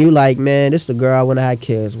and you like, man, this the girl I want to have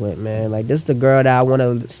kids with, man. Like, this the girl that I want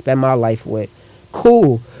to spend my life with.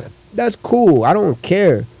 Cool. That's cool. I don't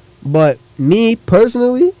care. But me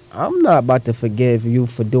personally, I'm not about to forgive you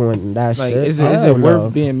for doing that Like, shit. is it Hell no.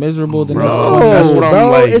 worth being miserable the Bro, next No, 20 years? that's what I'm bro,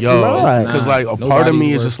 like, it's yo. not. Because, like, a part of Nobody's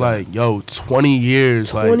me is worth just that. like, yo, 20 years.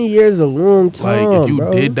 20 years is a long time, Like, if you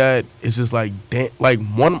bro. did that, it's just like, damn. Like,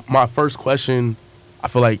 my first question, I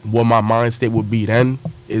feel like what my mind state would be then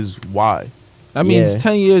is why. That means Yeah.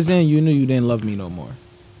 10 years in, you knew you didn't love me no more.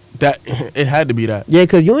 That it had to be that. Yeah,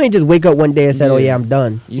 because you ain't just wake up one day and said, oh, Yeah. yeah, I'm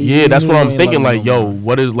done. Yeah, that's knew what you I'm ain't thinking. love me Like, no yo, more.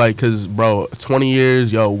 what is like? Cause, bro, 20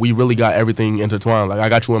 years, yo, we really got everything intertwined. Like, I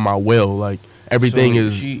got you in my will. Like, everything So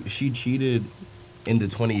is she cheated in the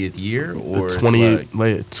 20th year, or the it's 20th,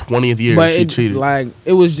 like 20th year But she it, cheated. like,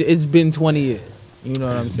 it's been 20 years. You know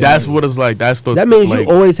what I'm saying? That's what it's like. That's the. That means like,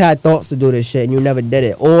 you always had thoughts to do this shit and you never did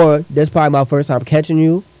it. Or this probably my first time catching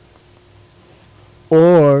you.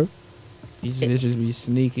 Or These bitches be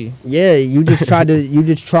sneaky. yeah, you just tried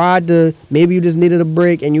to maybe you just needed a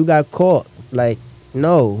break and you got caught. Like,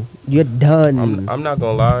 no, you're done. I'm not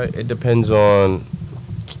gonna lie. It depends on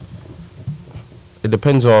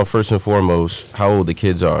first and foremost how old the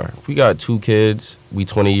kids are. If we got 2 kids, we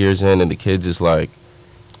 20 years in, and the kids is like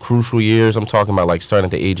crucial years. I'm talking about like starting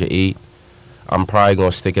at the age of 8. I'm probably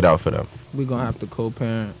gonna stick it out for them. We gonna have to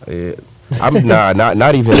co-parent. Yeah. I'm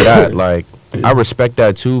not even that. Like, I respect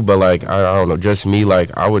that too, but like I don't know, just me.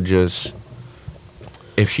 Like, I would just,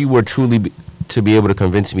 if she were truly to be able to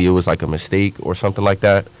convince me it was like a mistake or something like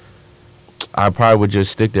that, I probably would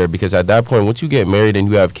just stick there, because at that point, once you get married and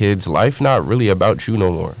you have kids, life not really about you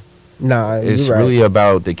no more. Nah, It's you're right. really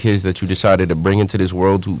about the kids that you decided to bring into this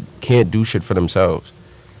world who can't do shit for themselves.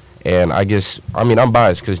 And I guess, I mean, I'm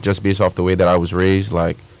biased because just based off the way that I was raised,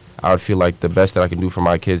 like, I would feel like the best that I can do for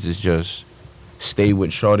my kids is just stay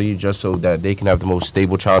with shorty, just so that they can have the most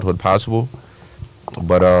stable childhood possible.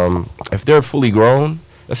 But if they're fully grown,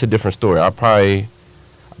 that's a different story. I probably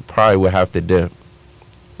would have to dip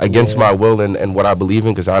against my will and what I believe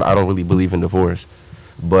in, because I don't really believe in divorce.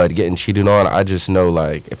 But getting cheated on, I just know,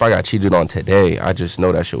 like, if I got cheated on today, I just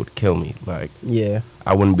know that shit would kill me. Like,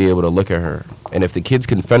 I wouldn't be able to look at her. And if the kids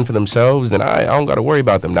can fend for themselves, then I don't got to worry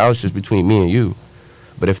about them. Now it's just between me and you.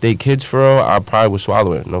 But if they kids for real, I probably would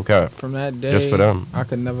swallow it. No cap. From that day, just for them. I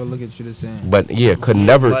could never look at you the same. But yeah, could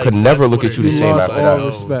never look at you the same after that.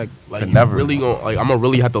 Respect. Like, Could never. really gonna, like, I'm gonna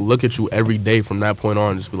really have to look at you every day from that point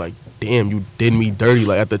on. And just be like, damn, you did me dirty.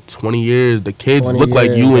 Like, after 20 years, the kids 20 look like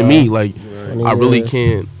years, you and me. Like, 20 I really years.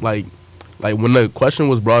 can't. Like when the question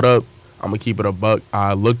was brought up, I'm gonna keep it a buck.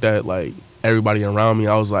 I looked at like everybody around me.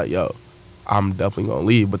 I was like, yo, I'm definitely gonna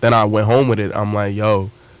leave. But then I went home with it. I'm like,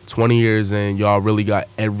 yo, 20 years and y'all really got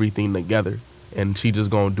everything together. And she just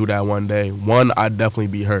gonna do that one day. One, I'd definitely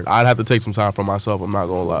be hurt. I'd have to take some time for myself. I'm not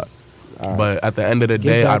gonna lie. But at the end of the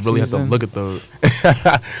day, I really have to look at the.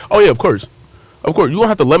 Oh yeah, of course. Of course, you don't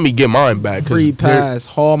have to let me get mine back. Free pass,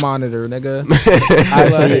 hall monitor, nigga.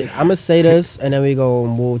 Actually, I'm gonna say this, and then we go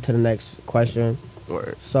move to the next question.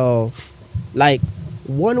 Word. So, like,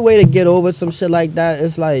 one way to get over some shit like that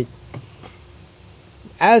is like,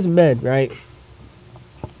 as men, right?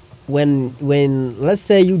 When let's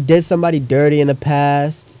say you did somebody dirty in the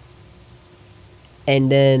past, and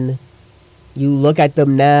then you look at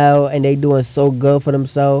them now and they doing so good for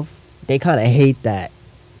themselves, they kind of hate that.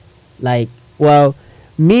 Like, well,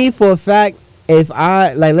 me for a fact, if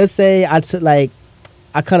I, like, let's say I took, like,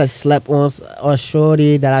 I kind of slept on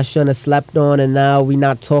shorty that I shouldn't have slept on, and now we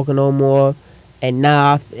not talking no more, and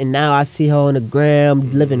now I see her on the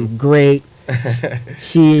gram living great.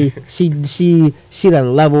 she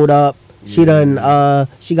done leveled up. She done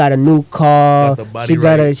she got a new car.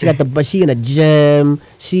 She in a gym.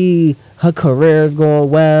 Her career is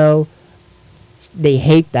going well. They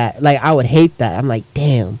hate that. Like, I would hate that. I'm like,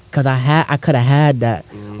 damn, because I could have had that,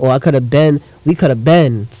 or we could have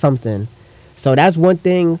been something. So that's one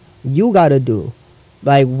thing you gotta do.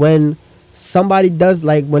 Like, when somebody does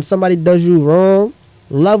you wrong,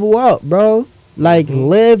 level up, bro. Like,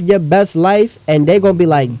 live your best life, and they gonna be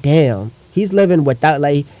like, damn, he's living without,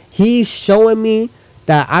 like, he's showing me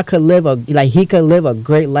that he could live a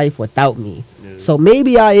great life without me. Yeah. So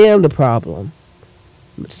maybe I am the problem.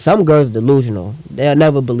 Some girls delusional. They'll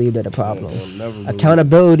never believe they're the problem.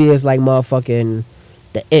 Accountability is like motherfucking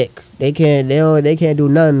the ick. They can't do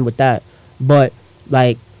nothing with that. But,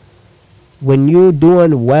 like, when you're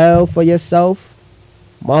doing well for yourself,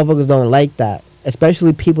 motherfuckers don't like that.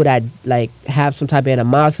 Especially people that, like, have some type of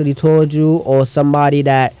animosity towards you, or somebody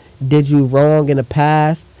that did you wrong in the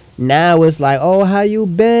past. Now it's like, oh, how you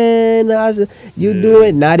been? Do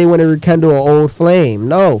it. Now they want to rekindle an old flame.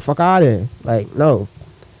 No, fuck out of here. Like, no.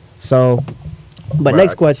 So, but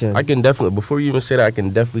next question. I can definitely, before you even say that, I can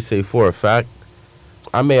definitely say for a fact,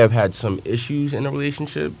 I may have had some issues in the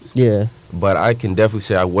relationship. Yeah. But I can definitely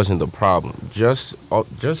say I wasn't the problem. Just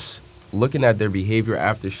looking at their behavior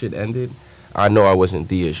after shit ended, I know I wasn't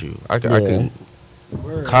the issue. I can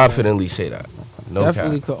confidently say that. No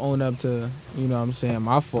definitely cap. could own up to, you know what I'm saying,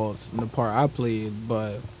 my faults and the part I played,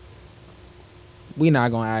 but we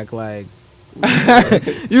not gonna act like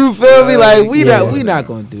you feel me? Like, we not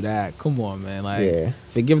gonna do that. Come on, man. Like,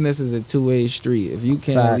 forgiveness is a two-way street. If you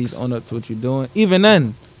can't at least own up to what you're doing, even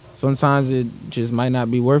then, sometimes it just might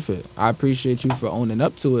not be worth it. I appreciate you for owning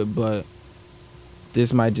up to it, but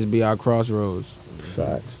this might just be our crossroads.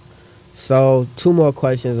 Facts. So, 2 more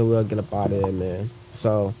questions and we'll get up out of here, man.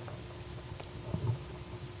 So,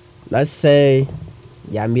 let's say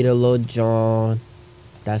y'all meet a little John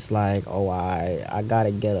that's like, oh, I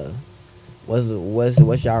gotta get her.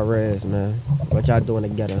 What's y'all res, man? What y'all doing to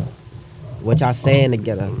get her? What y'all saying to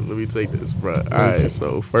get her? Let me take this, bro. All right,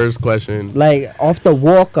 so first question. Like, off the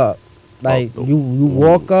walk up. Like, you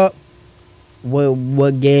walk up,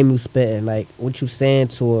 what game you spitting? Like, what you saying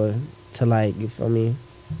to her to, like, you feel me?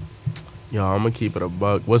 Yo, I'm gonna keep it a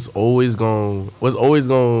buck. What's always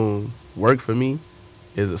gonna work for me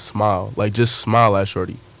is a smile. Like, just smile at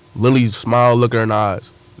shorty. Literally smile, look her in the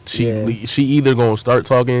eyes. She either gonna start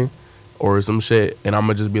talking or some shit, and I'm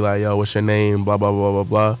gonna just be like, yo, what's your name? Blah, blah, blah, blah,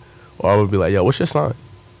 blah. Or I would be like, yo, what's your sign?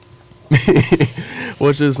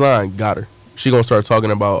 What's your sign? Got her. She gonna start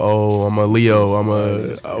talking about, oh, I'm a Leo, I'm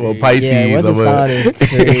a Pisces. Yeah, what's the sign is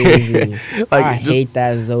crazy. Like, I hate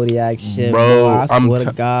that zodiac shit, bro. I swear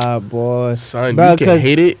to God, boy. Son, bro, you can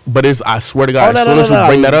hate it, but I swear to God, as soon as you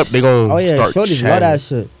bring that up, they gonna start shorties chatting. love that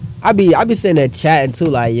shit. I be sitting there chatting too,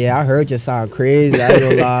 like, yeah, I heard you sound crazy. I ain't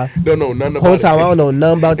gonna lie. Don't know nothing about Whole it. time I don't know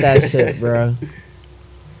nothing about that shit, bro.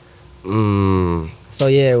 So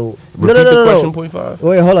yeah, Repeat the question, point five.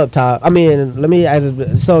 Wait, hold up, Todd. I mean, let me ask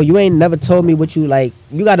this. So you ain't never told me what you like.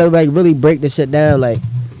 You gotta like really break this shit down, like.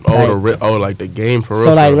 Like the game for real.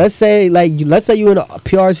 So like, let's say you in a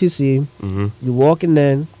PRCC, you walking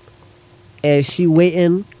in, and she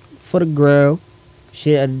waiting for the girl.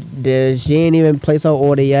 She ain't even placed her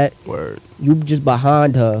order yet. Word. You just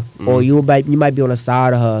behind her, or you might be on the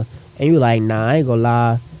side of her, and you like, nah, I ain't gonna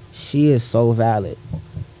lie, she is so valid.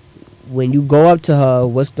 When you go up to her,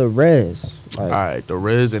 what's the res? Like, All right, the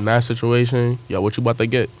res in that situation, yo, what you about to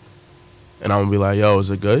get? And I'm gonna be like, yo, is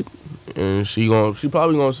it good? And she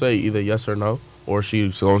probably gonna say either yes or no, or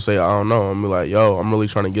she's gonna say I don't know. I'm gonna be like, yo, I'm really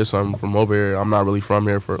trying to get something from over here. I'm not really from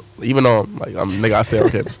here even though I stay on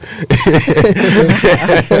campus.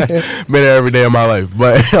 Been there every day of my life,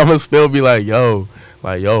 but I'm gonna still be like, yo,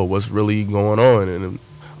 what's really going on? And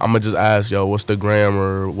I'm gonna just ask, yo, what's the gram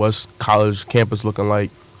or what's college campus looking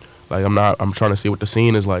like? Like I'm trying to see what the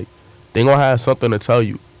scene is like. They gonna have something to tell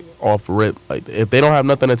you off rip. Like if they don't have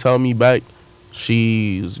nothing to tell me back,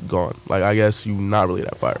 she's gone. Like I guess you not really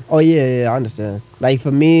that fire. Oh yeah, I understand. Like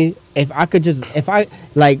for me, if I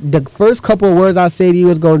like the first couple of words I say to you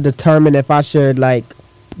is gonna determine if I should like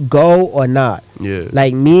go or not. Yeah.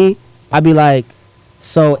 Like me, I'd be like,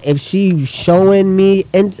 so if she's showing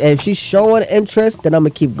interest, then I'm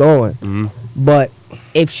gonna keep going. But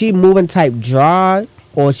if she moving type dry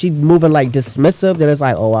or she moving like dismissive, then it's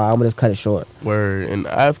like, oh wow, I'm gonna just cut it short. Word. And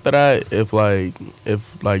after that, if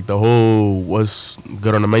the whole what's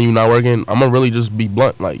good on the menu not working, I'm gonna really just be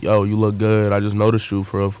blunt. Like, yo, you look good. I just noticed you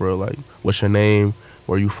for real. Like, what's your name?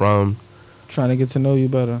 Where you from? Trying to get to know you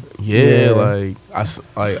better. Yeah. Like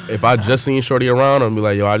if I just seen Shorty around, I'd be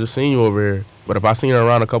like, yo, I just seen you over here. But if I seen her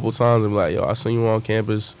around a couple times, I'd be like, yo, I seen you on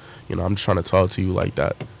campus. You know, I'm just trying to talk to you like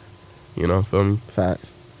that. You know, feel me? Facts.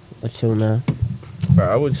 What you man?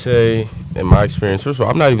 I would say, in my experience, first of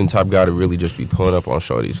all, I'm not even the type guy to really just be pulling up on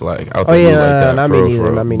shorties like out the blue like that. Not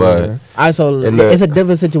me neither. It's a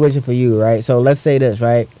different situation for you, right? So let's say this,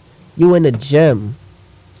 right? You in the gym.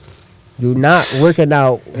 You're not working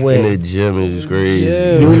out with. In the gym is crazy.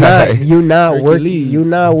 You're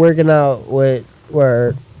not working out with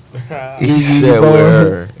word. You said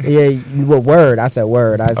word. Yeah, you were word. I said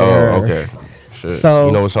word. I said word. Okay. Shit. So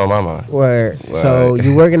you know what's on my mind. Word. Right. So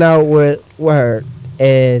you working out with word,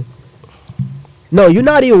 and no, you're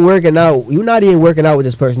not even working out. You're not even working out with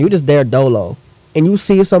this person. You just there dolo, and you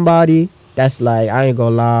see somebody that's like, I ain't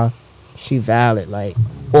gonna lie, she valid, like,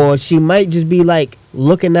 or she might just be like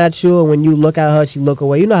looking at you, and when you look at her, she look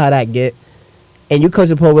away. You know how that get, and you come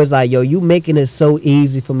to the point where it's like, yo, you making it so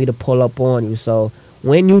easy for me to pull up on you. So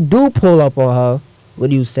when you do pull up on her, what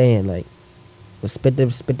are you saying, like? But spit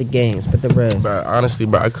the game, spit the rest. But honestly,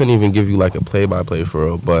 bro, I couldn't even give you like a play-by-play for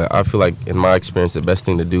real. But I feel like in my experience, the best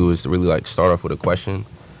thing to do is to really like start off with a question,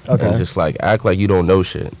 and just like act like you don't know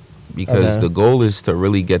shit, because the goal is to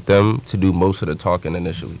really get them to do most of the talking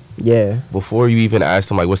initially. Yeah. Before you even ask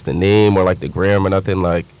them like what's the name or like the gram or nothing,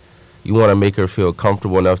 like you want to make her feel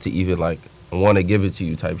comfortable enough to even like want to give it to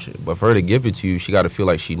you type shit. But for her to give it to you, she got to feel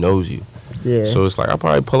like she knows you. Yeah. So it's like I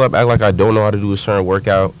probably pull up, act like I don't know how to do a certain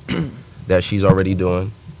workout that she's already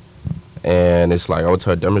doing, and it's like I would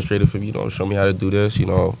tell her, demonstrate it for me, you know, show me how to do this, you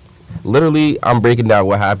know. Literally, I'm breaking down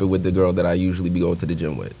what happened with the girl that I usually be going to the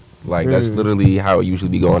gym with. Like that's literally how it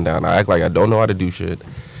usually be going down. I act like I don't know how to do shit.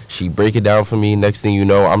 She break it down for me. Next thing you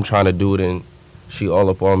know, I'm trying to do it, and she all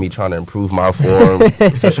up on me trying to improve my form,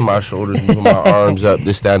 touching my shoulders, moving my arms up,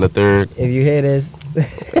 this, that, and the third. If you hear this,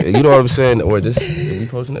 you know what I'm saying? Or this, are we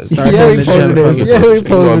posting this? Yeah, we posting this. Yeah, we You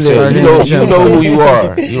know what I'm posting saying? this. You know who you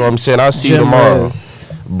are. You know what I'm saying? I'll see you tomorrow. Is.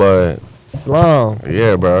 But Slum.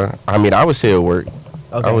 yeah, bro. I mean, I would say it worked.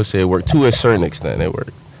 Okay. I would say it worked to a certain extent. It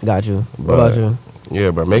worked. Got you. What But about you?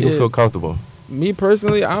 yeah, bro. Make them feel comfortable. Me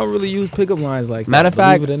personally, I don't really use pickup lines like Matter that. of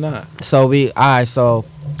fact, believe it or not. So so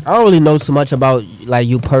I don't really know too much about like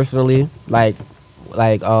you personally, like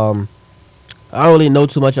I don't really know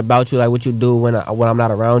too much about you, like what you do when I'm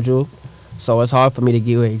not around you. So it's hard for me to give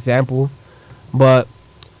you an example. But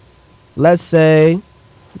let's say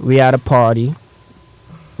we at a party,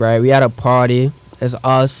 right? We at a party. It's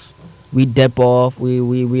us. We dip off.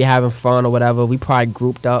 We having fun or whatever. We probably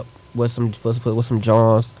grouped up with some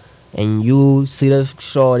Johns. And you see this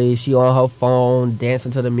shorty, she on her phone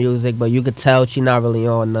dancing to the music, but you could tell she not really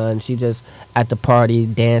on none. She just at the party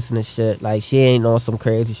dancing and shit. Like she ain't on some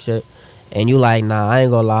crazy shit. And you like, nah, I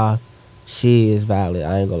ain't gonna lie, she is valid.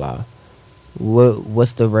 I ain't gonna lie.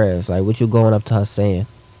 What's the res? Like what you going up to her saying?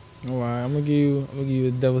 All right, I'm gonna give you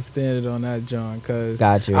a double standard on that, John, cause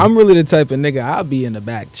Got you. I'm really the type of nigga I'll be in the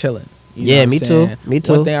back chilling. You know Yeah, what me I'm saying? too. Me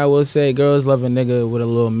too. One thing I will say, girls love a nigga with a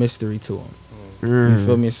little mystery to him. You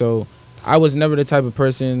feel me? So I was never the type of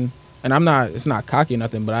person, and I'm not. It's not cocky or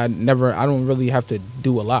nothing, but I don't really have to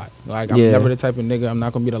do a lot. Like I'm Yeah. never the type of nigga. I'm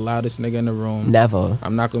not gonna be the loudest nigga in the room. Never.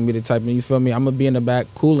 I'm not gonna be the type of, you feel me? I'm gonna be in the back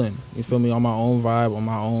cooling. You feel me? On my own vibe,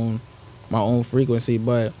 on my own frequency.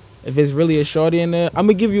 But if it's really a shorty in there, I'm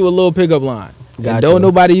gonna give you a little pickup line. And Gotcha. don't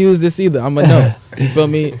nobody use this either. I'm gonna know. You feel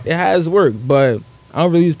me? It has worked, but I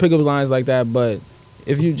don't really use pickup lines like that. But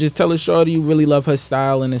if you just tell a shorty you really love her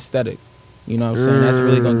style and aesthetic, you know what I'm saying? That's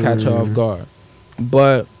really gonna catch her off guard.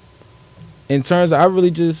 But in terms of, I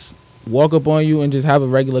really just walk up on you and just have a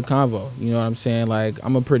regular convo. You know what I'm saying? Like,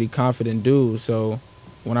 I'm a pretty confident dude, so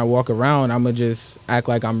when I walk around, I'm going to just act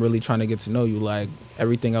like I'm really trying to get to know you. Like,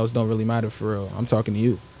 everything else don't really matter for real. I'm talking to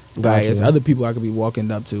you. Like, Gotcha. it's other people I could be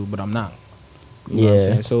walking up to, but I'm not. You know what I'm Yeah.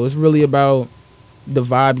 saying? So it's really about the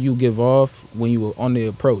vibe you give off when you on the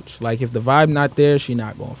approach. Like, if the vibe not there, she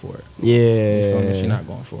not going for it. You feel me? Yeah. She not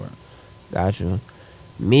going for it. Got you.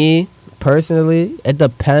 Me personally, it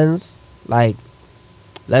depends. Like,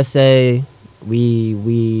 let's say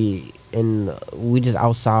we just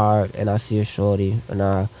outside and I see a shorty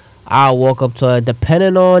and I'll walk up to her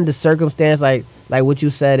depending on the circumstance. Like what you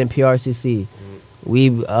said in PRCC,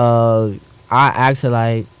 I asked her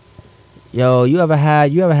like, yo, you ever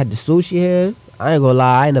had the sushi here? I ain't gonna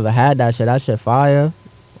lie, I ain't never had that shit. That shit fire.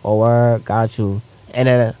 Or word, got you. And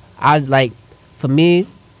then I like, for me,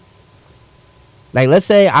 like, let's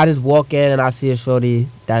say I just walk in and I see a shorty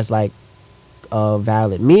that's like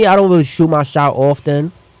valid. Me, I don't really shoot my shot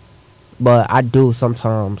often, but I do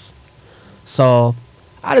sometimes. So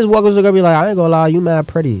I just walk up to the girl and be like, I ain't gonna lie, you mad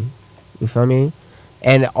pretty. You feel me?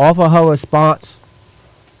 And off of her response,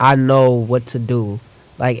 I know what to do.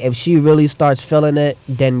 Like, if she really starts feeling it,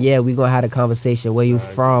 then yeah, we gonna have a conversation. Where you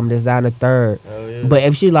from? This, that, and the third. Yeah. But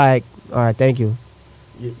if she like, all right, thank you.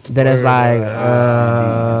 Then it's like,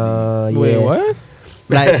 Wait, yeah. what?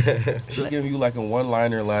 Like, She give you like a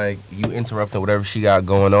one-liner, like you interrupting whatever she got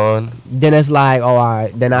going on. then it's like, oh, all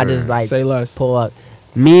right. Then I just like Say less. pull up.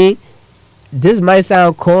 Me, this might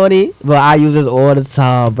sound corny, but I use this all the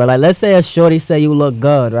time. But like, let's say a shorty say you look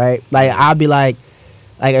good, right? Like, I'll be like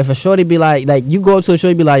if a shorty be like you go up to a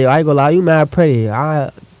shorty be like, yo, I ain't gonna lie, you mad pretty.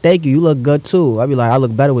 Thank you, you look good too. I be like, I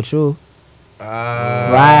look better with you.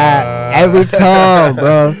 Right, every time,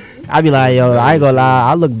 bro. I be like, yo, I ain't gonna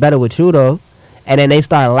lie, I look better with you though. And then they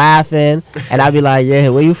start laughing, and I be like, yeah,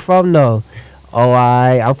 where you from though? Oh,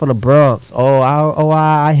 I'm from the Bronx.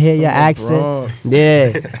 I hear your accent. Bronx.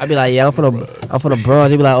 Yeah, I be like, yeah, I'm from the Bronx.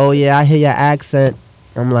 They be like, oh yeah, I hear your accent.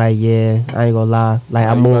 I'm like, yeah, I ain't gonna lie. Like,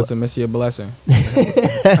 I'm You more, about to miss your blessing.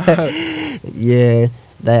 yeah.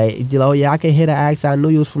 Like, you know, yeah, I can hear the accent. I knew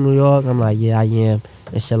you was from New York. I'm like, yeah, I am,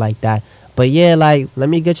 and shit like that. But yeah, like, let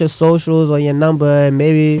me get your socials or your number, and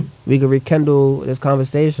maybe we can rekindle this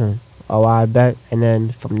conversation. Oh, I bet. And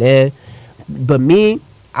then from there, but me,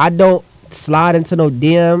 I don't slide into no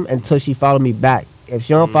DM until she follow me back. If she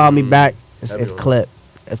don't follow me back, it's clip.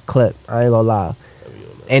 It's clip. I ain't gonna lie.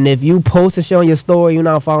 And if you post a shit on your story, you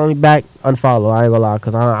not following me back, unfollow. I ain't gonna lie,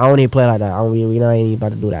 cause I don't even play like that. We ain't even about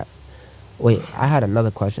to do that. Wait, I had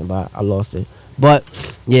another question, but I lost it. But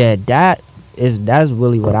yeah, that's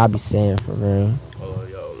really what I be saying for real. Oh,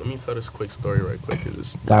 yo, let me tell this quick story right quick.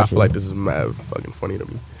 Cause I Gotcha. feel like this is mad fucking funny to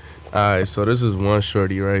me. Alright, so this is one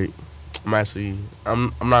shorty, right?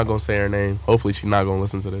 I'm not gonna say her name. Hopefully she's not gonna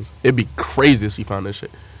listen to this. It'd be crazy if she found this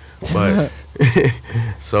shit. But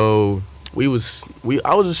so I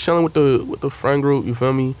was just chilling with the friend group, you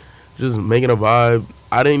feel me? Just making a vibe.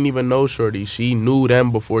 I didn't even know shorty. She knew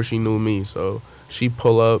them before she knew me. So she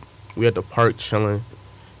pull up, we at the park chilling,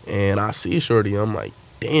 and I see shorty. I'm like,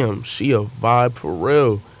 damn, she a vibe for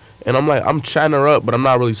real. And I'm like, I'm chatting her up, but I'm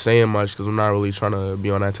not really saying much because I'm not really trying to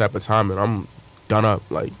be on that type of time. And I'm done up,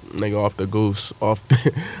 like, nigga, off the goose, off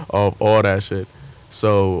all that shit.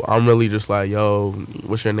 So I'm really just like, yo,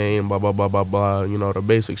 what's your name, blah, blah, blah, blah, blah, you know, the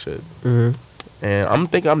basic shit. Mm-hmm. And I'm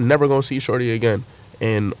thinking I'm never going to see shorty again.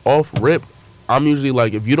 And off rip, I'm usually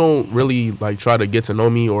like, if you don't really, like, try to get to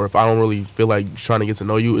know me, or if I don't really feel like trying to get to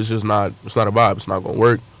know you, it's not a vibe. It's not going to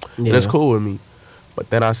work. Yeah. And it's cool with me.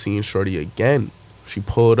 But then I seen shorty again. She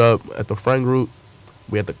pulled up at the friend group.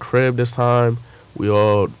 We at the crib this time. We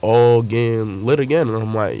all getting lit again. And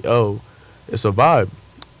I'm like, yo, it's a vibe.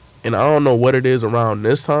 And I don't know what it is around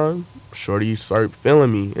this time. Shorty started feeling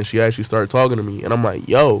me. And she actually started talking to me. And I'm like,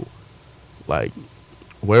 yo, like,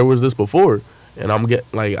 where was this before? And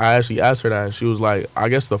I actually asked her that, and she was like, I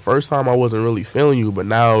guess the first time I wasn't really feeling you, but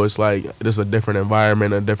now it's like, it's a different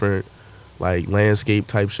environment, a different, like, landscape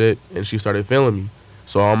type shit, and she started feeling me.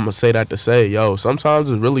 So I'm gonna say that to say, yo, sometimes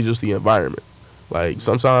it's really just the environment. Like,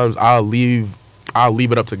 sometimes I'll leave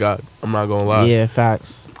it up to God. I'm not gonna lie. Yeah,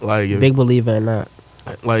 facts. Like, Big believer in that.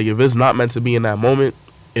 Like, if it's not meant to be in that moment,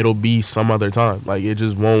 it'll be some other time. Like, it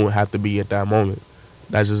just won't have to be at that moment.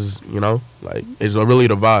 That's just, like, it's really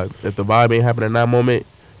the vibe. If the vibe ain't happening in that moment,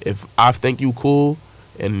 if I think you cool,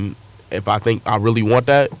 and if I think I really want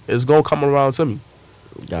that, it's gonna come around to me.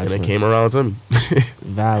 Gotcha. And it came around to me.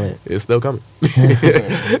 Valid. It's still coming.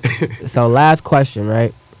 So last question,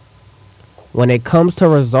 right? When it comes to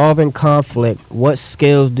resolving conflict, what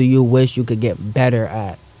skills do you wish you could get better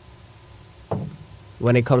at?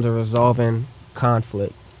 When it comes to resolving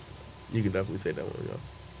conflict. You can definitely take that one, yo.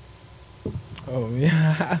 Oh,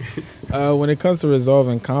 yeah. When it comes to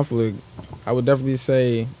resolving conflict, I would definitely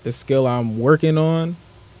say the skill I'm working on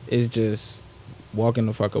is just walking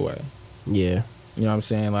the fuck away. Yeah. You know what I'm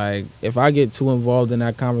saying? Like, if I get too involved in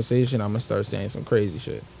that conversation, I'm going to start saying some crazy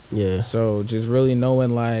shit. Yeah. So just really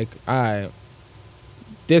knowing, like, all right,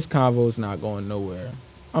 this convo's not going nowhere.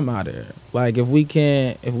 I'm out of here. Like, if we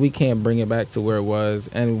can't bring it back to where it was,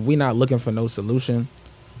 and we not looking for no solution,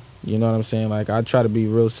 you know what I'm saying? Like, I try to be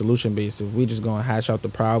real solution based. If we just gonna hash out the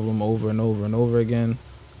problem over and over and over again,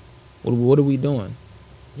 what are we doing?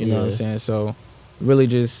 You know what I'm saying? So, really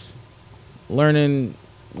just learning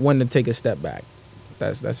when to take a step back.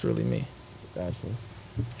 That's really me. Gotcha.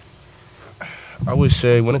 I would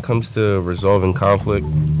say when it comes to resolving conflict,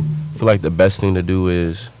 I feel like the best thing to do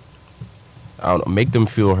is, I don't know, make them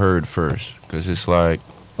feel heard first. Because it's like,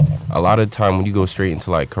 a lot of time when you go straight into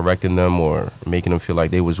like correcting them or making them feel like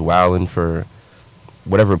they was wilding for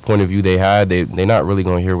whatever point of view they had, they're not really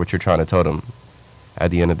going to hear what you're trying to tell them at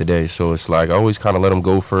the end of the day. So it's like, I always kind of let them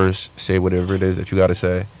go first, say whatever it is that you got to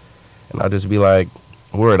say. And I'll just be like,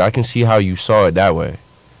 word, I can see how you saw it that way.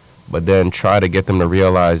 But then try to get them to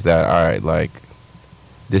realize that, all right, like,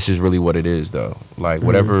 this is really what it is, though. Like,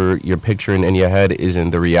 whatever you're picturing in your head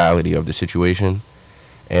isn't the reality of the situation.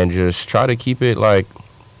 And just try to keep it, like,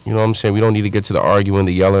 you know what I'm saying? We don't need to get to the arguing,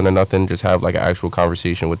 the yelling or nothing. Just have, like, an actual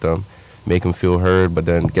conversation with them. Make them feel heard, but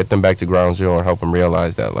then get them back to ground zero and help them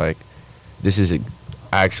realize that, like, this is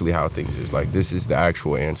actually how things is. Like, this is the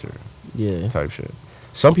actual answer. Yeah. Type shit.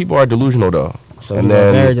 Some people are delusional, though. So and you're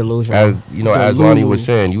then, very delusional. as Lonnie was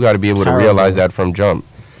saying, you got to be able to realize that from jump.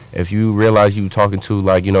 If you realize you talking to,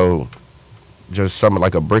 like, just something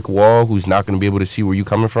like a brick wall who's not going to be able to see where you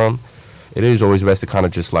coming from, it is always best to kind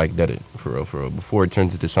of just, like, dead it, for real, before it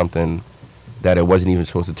turns into something that it wasn't even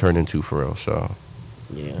supposed to turn into, for real, so.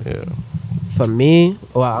 Yeah. For me,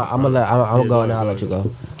 well, I'm gonna go and I'll let you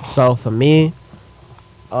go. So, for me,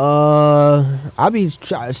 sometimes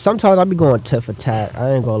I be going tit for tat.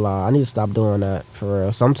 I ain't gonna lie. I need to stop doing that, for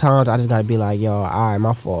real. Sometimes I just gotta be like, yo, alright,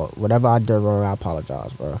 my fault. Whatever I did wrong, I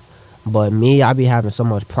apologize, bro. But me, I be having so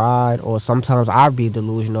much pride, or sometimes I be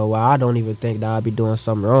delusional where I don't even think that I be doing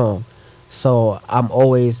something wrong. So I'm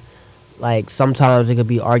always, like, sometimes it could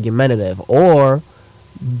be argumentative, or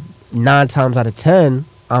 9 times out of 10,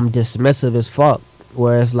 I'm dismissive as fuck.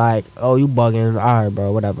 Where it's like, oh, you bugging, alright,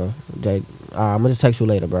 bro, whatever. Jake, I'm gonna just text you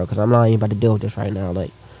later, bro, because I'm not even about to deal with this right now.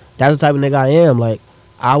 Like, that's the type of nigga I am. Like,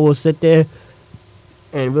 I will sit there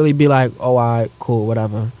and really be like, oh, alright, cool,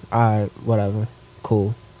 whatever. Alright, whatever,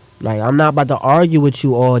 cool. Like, I'm not about to argue with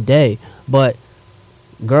you all day. But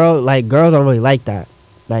girls don't really like that.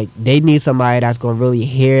 Like, they need somebody that's gonna really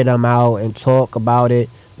hear them out and talk about it.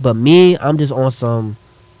 But me, I'm just on some,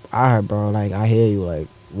 alright, bro, like, I hear you, like,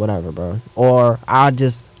 whatever, bro. Or I'll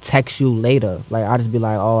just text you later. Like, I'll just be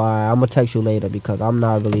like, oh, I'm gonna text you later because I'm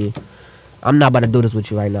not about to do this with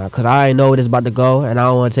you right now. Because I already know where this about to go and I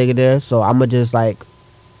don't want to take it there. So I'm gonna just, like,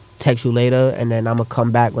 text you later and then I'm gonna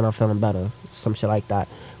come back when I'm feeling better. Some shit like that.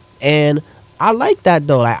 And I like that,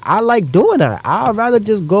 though. Like, I like doing that. I'd rather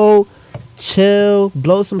just go chill,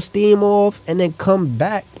 blow some steam off, and then come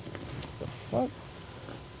back. The fuck?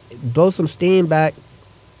 Blow some steam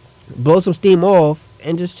off,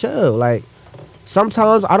 and just chill. Like,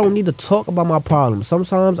 sometimes I don't need to talk about my problems.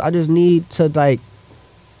 Sometimes I just need to, like,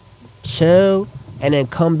 chill, and then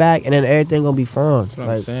come back, and then everything gonna be fine. That's what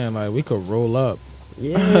I'm saying. Like, we could roll up.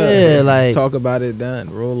 Yeah, like, talk about it,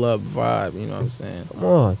 done. Roll up, vibe. You know what I'm saying? Come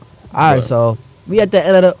on. All right, so we at the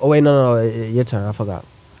end of the. Oh wait, no, your turn. I forgot.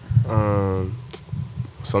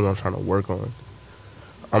 Something I'm trying to work on.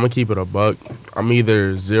 I'm gonna keep it a buck. I'm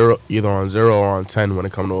either on 0 or on 10 when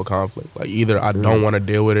it comes to a conflict. Like, either I don't want to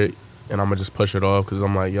deal with it, and I'm gonna just push it off because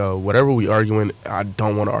I'm like, yo, whatever we arguing, I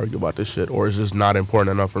don't want to argue about this shit, or it's just not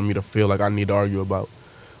important enough for me to feel like I need to argue about.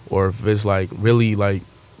 Or if it's like really like,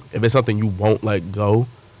 if it's something you won't let go,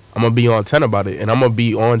 I'm gonna be on 10 about it, and I'm gonna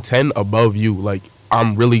be on 10 above you. Like,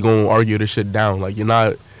 I'm really gonna argue this shit down. Like, you're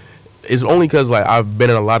not. It's only because like I've been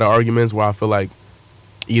in a lot of arguments where I feel like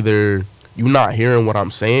either you not hearing what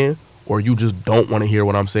I'm saying, or you just don't want to hear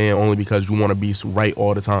what I'm saying only because you want to be right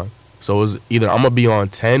all the time. So it's either I'm gonna be on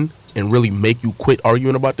 10 and really make you quit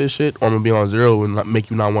arguing about this shit, or I'm gonna be on 0 and make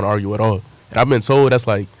you not want to argue at all. And I've been told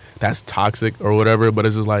that's toxic or whatever, but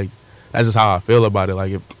it's just like, that's just how I feel about it.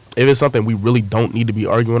 Like, if it's something we really don't need to be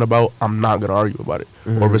arguing about, I'm not gonna argue about it.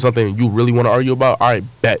 Or if it's something you really want to argue about, all right,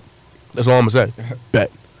 bet. That's all I'm gonna say.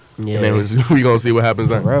 Bet. Yeah. And then we gonna see what happens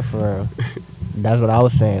then. For real. That's what I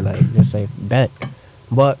was saying. Like, just say bet.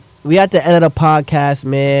 But we at the end of the podcast,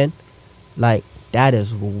 man. Like, that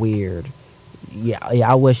is weird. Yeah,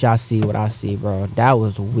 I wish y'all see what I see, bro. That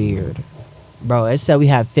was weird. Bro, it said we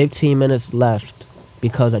had 15 minutes left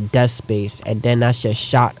because of desk space, and then that shit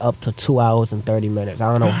shot up to 2 hours and 30 minutes.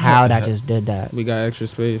 I don't know how that just did that. We got extra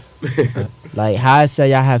space. Like, how it said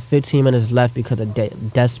y'all have 15 minutes left because of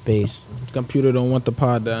desk space. Computer don't want the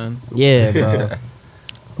pod done. Yeah, bro.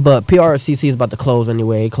 But PRCC is about to close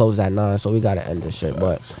anyway. It closed at 9, so we got to end this shit.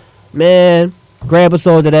 But, man, great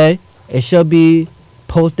episode today. It should be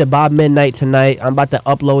posted by midnight tonight. I'm about to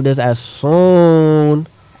upload this as soon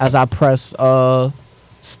as I press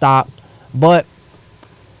stop. But,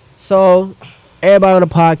 so, everybody on the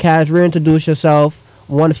podcast, reintroduce yourself.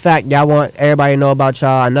 One fact y'all want everybody to know about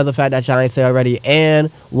y'all. Another fact that y'all ain't say already. And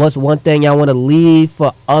what's one thing y'all want to leave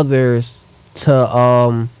for others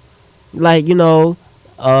to, like, you know,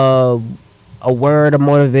 a word of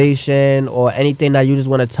motivation or anything that you just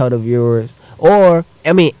want to tell the viewers. Or,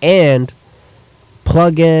 I mean, and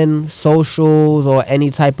plug in socials or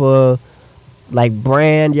any type of, like,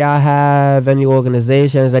 brand y'all have, any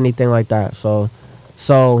organizations, anything like that. So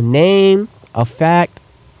name, a fact,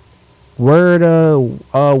 word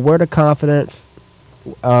of confidence,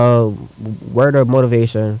 word of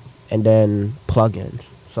motivation, and then plugins.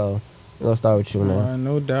 So we're gonna start with you, man.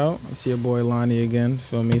 No doubt. It's your boy Lonnie again.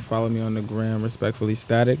 Feel me? Follow me on the gram, Respectfully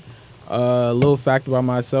Static. Little fact about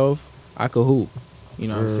myself, I could hoop. You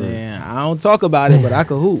know what I'm saying? I don't talk about it, but I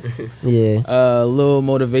could hoop. Yeah. Little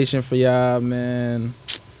motivation for y'all, man.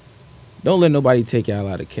 Don't let nobody take y'all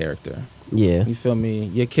out of character. Yeah. You feel me?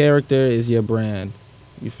 Your character is your brand.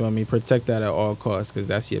 You feel me? Protect that at all costs, because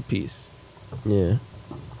that's your piece. Yeah.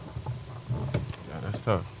 Yeah, that's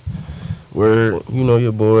tough. We're, you know,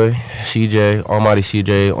 your boy, CJ, Almighty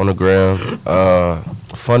CJ on the gram.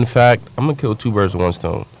 Fun fact, I'm going to kill 2 birds with 1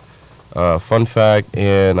 stone. Fun fact,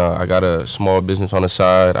 and I got a small business on the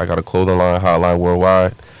side. I got a clothing line, Hotline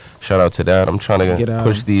Worldwide. Shout out to that. I'm trying to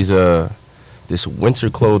push these this winter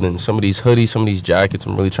clothing, some of these hoodies, some of these jackets.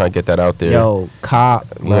 I'm really trying to get that out there. Yo, cop.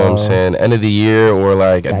 You know what I'm saying? End of the year or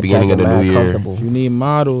like at the beginning of the new year. You need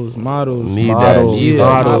models. Need models, models. Need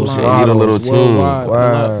a little team.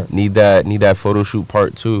 Word. Need that photo shoot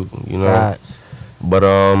part 2. You know. Facts. But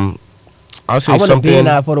I'll say I want to something. be in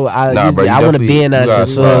that photo. I bro, want to be in that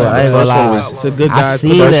shit too. I ain't gonna lie. It's a good I guy's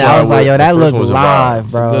seen it. I was like, yo, that look was a live,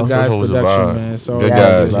 vibe. bro. Good guys First one was a production, vibe. man. So Good yeah,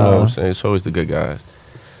 guys, it's you know what I'm vibe. saying? It's always the good guys.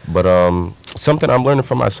 But something I'm learning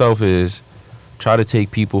for myself is try to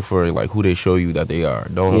take people for like who they show you that they are.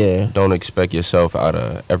 Don't expect yourself out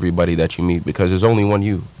of everybody that you meet, because there's only one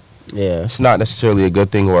you. Yeah. It's not necessarily a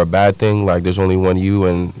good thing or a bad thing. Like, there's only one you,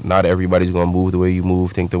 and not everybody's gonna move the way you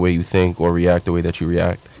move, think the way you think, or react the way that you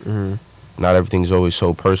react. Mm-hmm. Not everything's always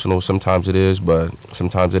so personal. Sometimes it is, but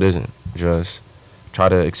sometimes it isn't. Just try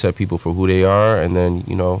to accept people for who they are, and then,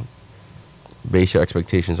 you know, base your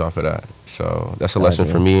expectations off of that. So that's a lesson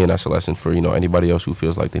for me, and that's a lesson for, you know, anybody else who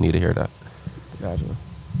feels like they need to hear that. Gotcha.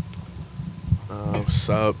 What's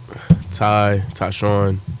up?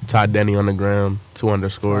 Tyshawn, Ty Denny on the gram, 2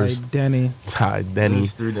 underscores. Ty Denny. Ty Denny.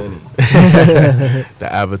 3 Denny. The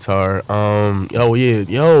Avatar.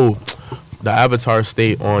 The Avatar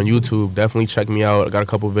State on YouTube. Definitely check me out. I got a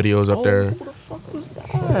couple videos up there. Who the fuck was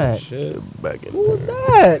that? Shit, back in Who was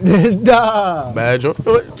there. that? Nah. Bad joint.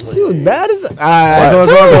 She was bad as.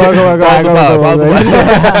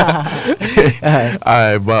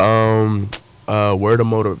 Alright, but word of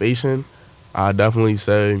motivation, I definitely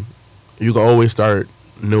say you can always start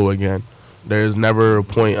new again. There's never a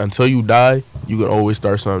point until you die. You can always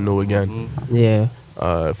start something new again. Yeah.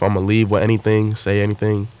 If I'm gonna leave with anything, say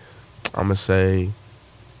anything, I'm gonna say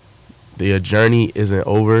the journey isn't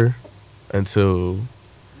over until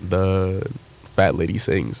the fat lady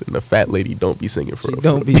sings, and the fat lady don't be singing for She real.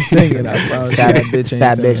 don't be singing. I promise you, that bitch ain't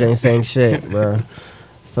Fat singing. bitch ain't saying shit, bro.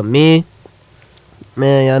 for me,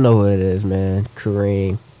 man, y'all know what it is, man.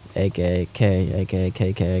 Kareem, aka K, aka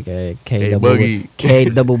KK, aka K Boogie. K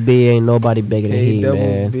double B ain't nobody bigger than he, double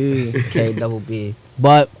man. B. K double B.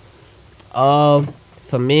 But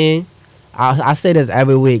for me, I say this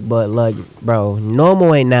every week, but like, bro,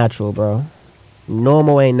 normal ain't natural, bro.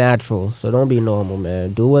 Normal ain't natural, so don't be normal,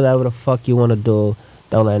 man. Do whatever the fuck you want to do.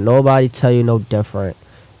 Don't let nobody tell you no different,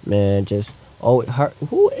 man. Just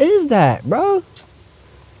who is that, bro?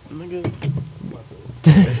 Nigga.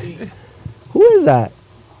 Who is that?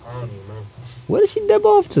 I don't even know. Where did she dip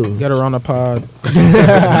off to? Get her on the pod.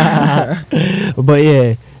 But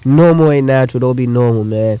yeah, normal ain't natural. Don't be normal,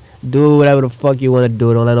 man. Do whatever the fuck you want to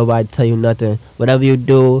do. Don't let nobody tell you nothing. Whatever you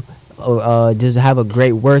do, just have a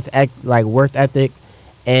great worth ethic,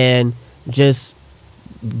 and just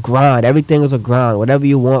grind. Everything is a grind. Whatever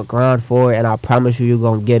you want, grind for it, and I promise you're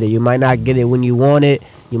gonna get it. You might not get it when you want it.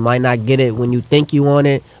 You might not get it when you think you want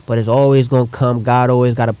it, but it's always gonna come. God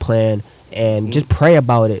always got a plan, and just pray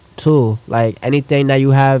about it too. Like anything that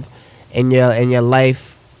you have in your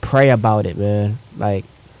life, pray about it, man. Like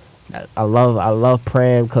I love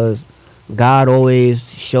praying because God always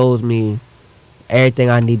shows me everything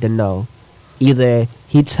I need to know. Either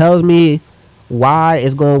He tells me why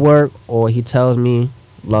it's gonna work, or He tells me,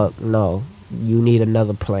 look, no, you need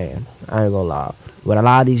another plan. I ain't gonna lie. With a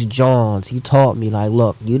lot of these Johns, He taught me, like,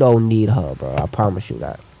 look, you don't need her, bro. I promise you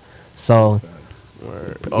that. So,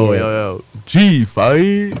 Oh, yeah. yo. G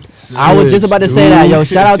fight. I was just about to say that, yo.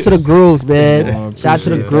 Shout out to the grooves, man. Yeah, Shout out to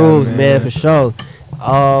the appreciate grooves, that, man, man. for sure.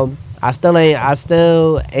 I still ain't.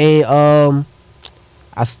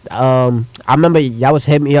 I remember y'all was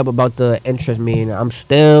hitting me up about the interest meeting. I'm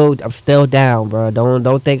still down, bro.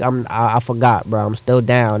 Don't think I forgot, bro. I'm still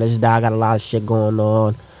down. It's just that I got a lot of shit going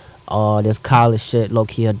on. This college shit, low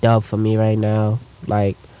key a dub for me right now.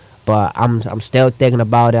 Like, but I'm still thinking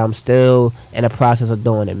about it. I'm still in the process of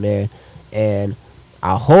doing it, man. And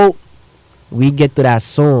I hope we get through that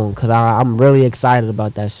soon, cause I'm really excited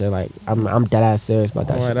about that shit. Like, I'm dead ass serious about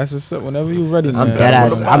that All right, shit. that's what's up. Whenever you ready, man. I'm dead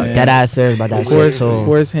ass serious about that Of course, shit. of So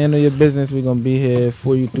course, handle your business. We're gonna be here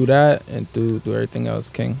for you through that and through everything else,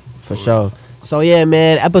 King. for sure. So yeah,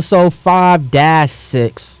 man. Episode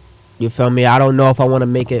 5-6. You feel me? I don't know if I want to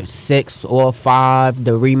make it 6 or 5,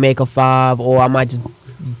 the remake of 5, or I might just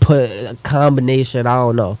put a combination. I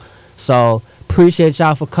don't know. So appreciate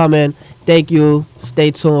y'all for coming. Thank you.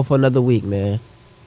 Stay tuned for another week, man.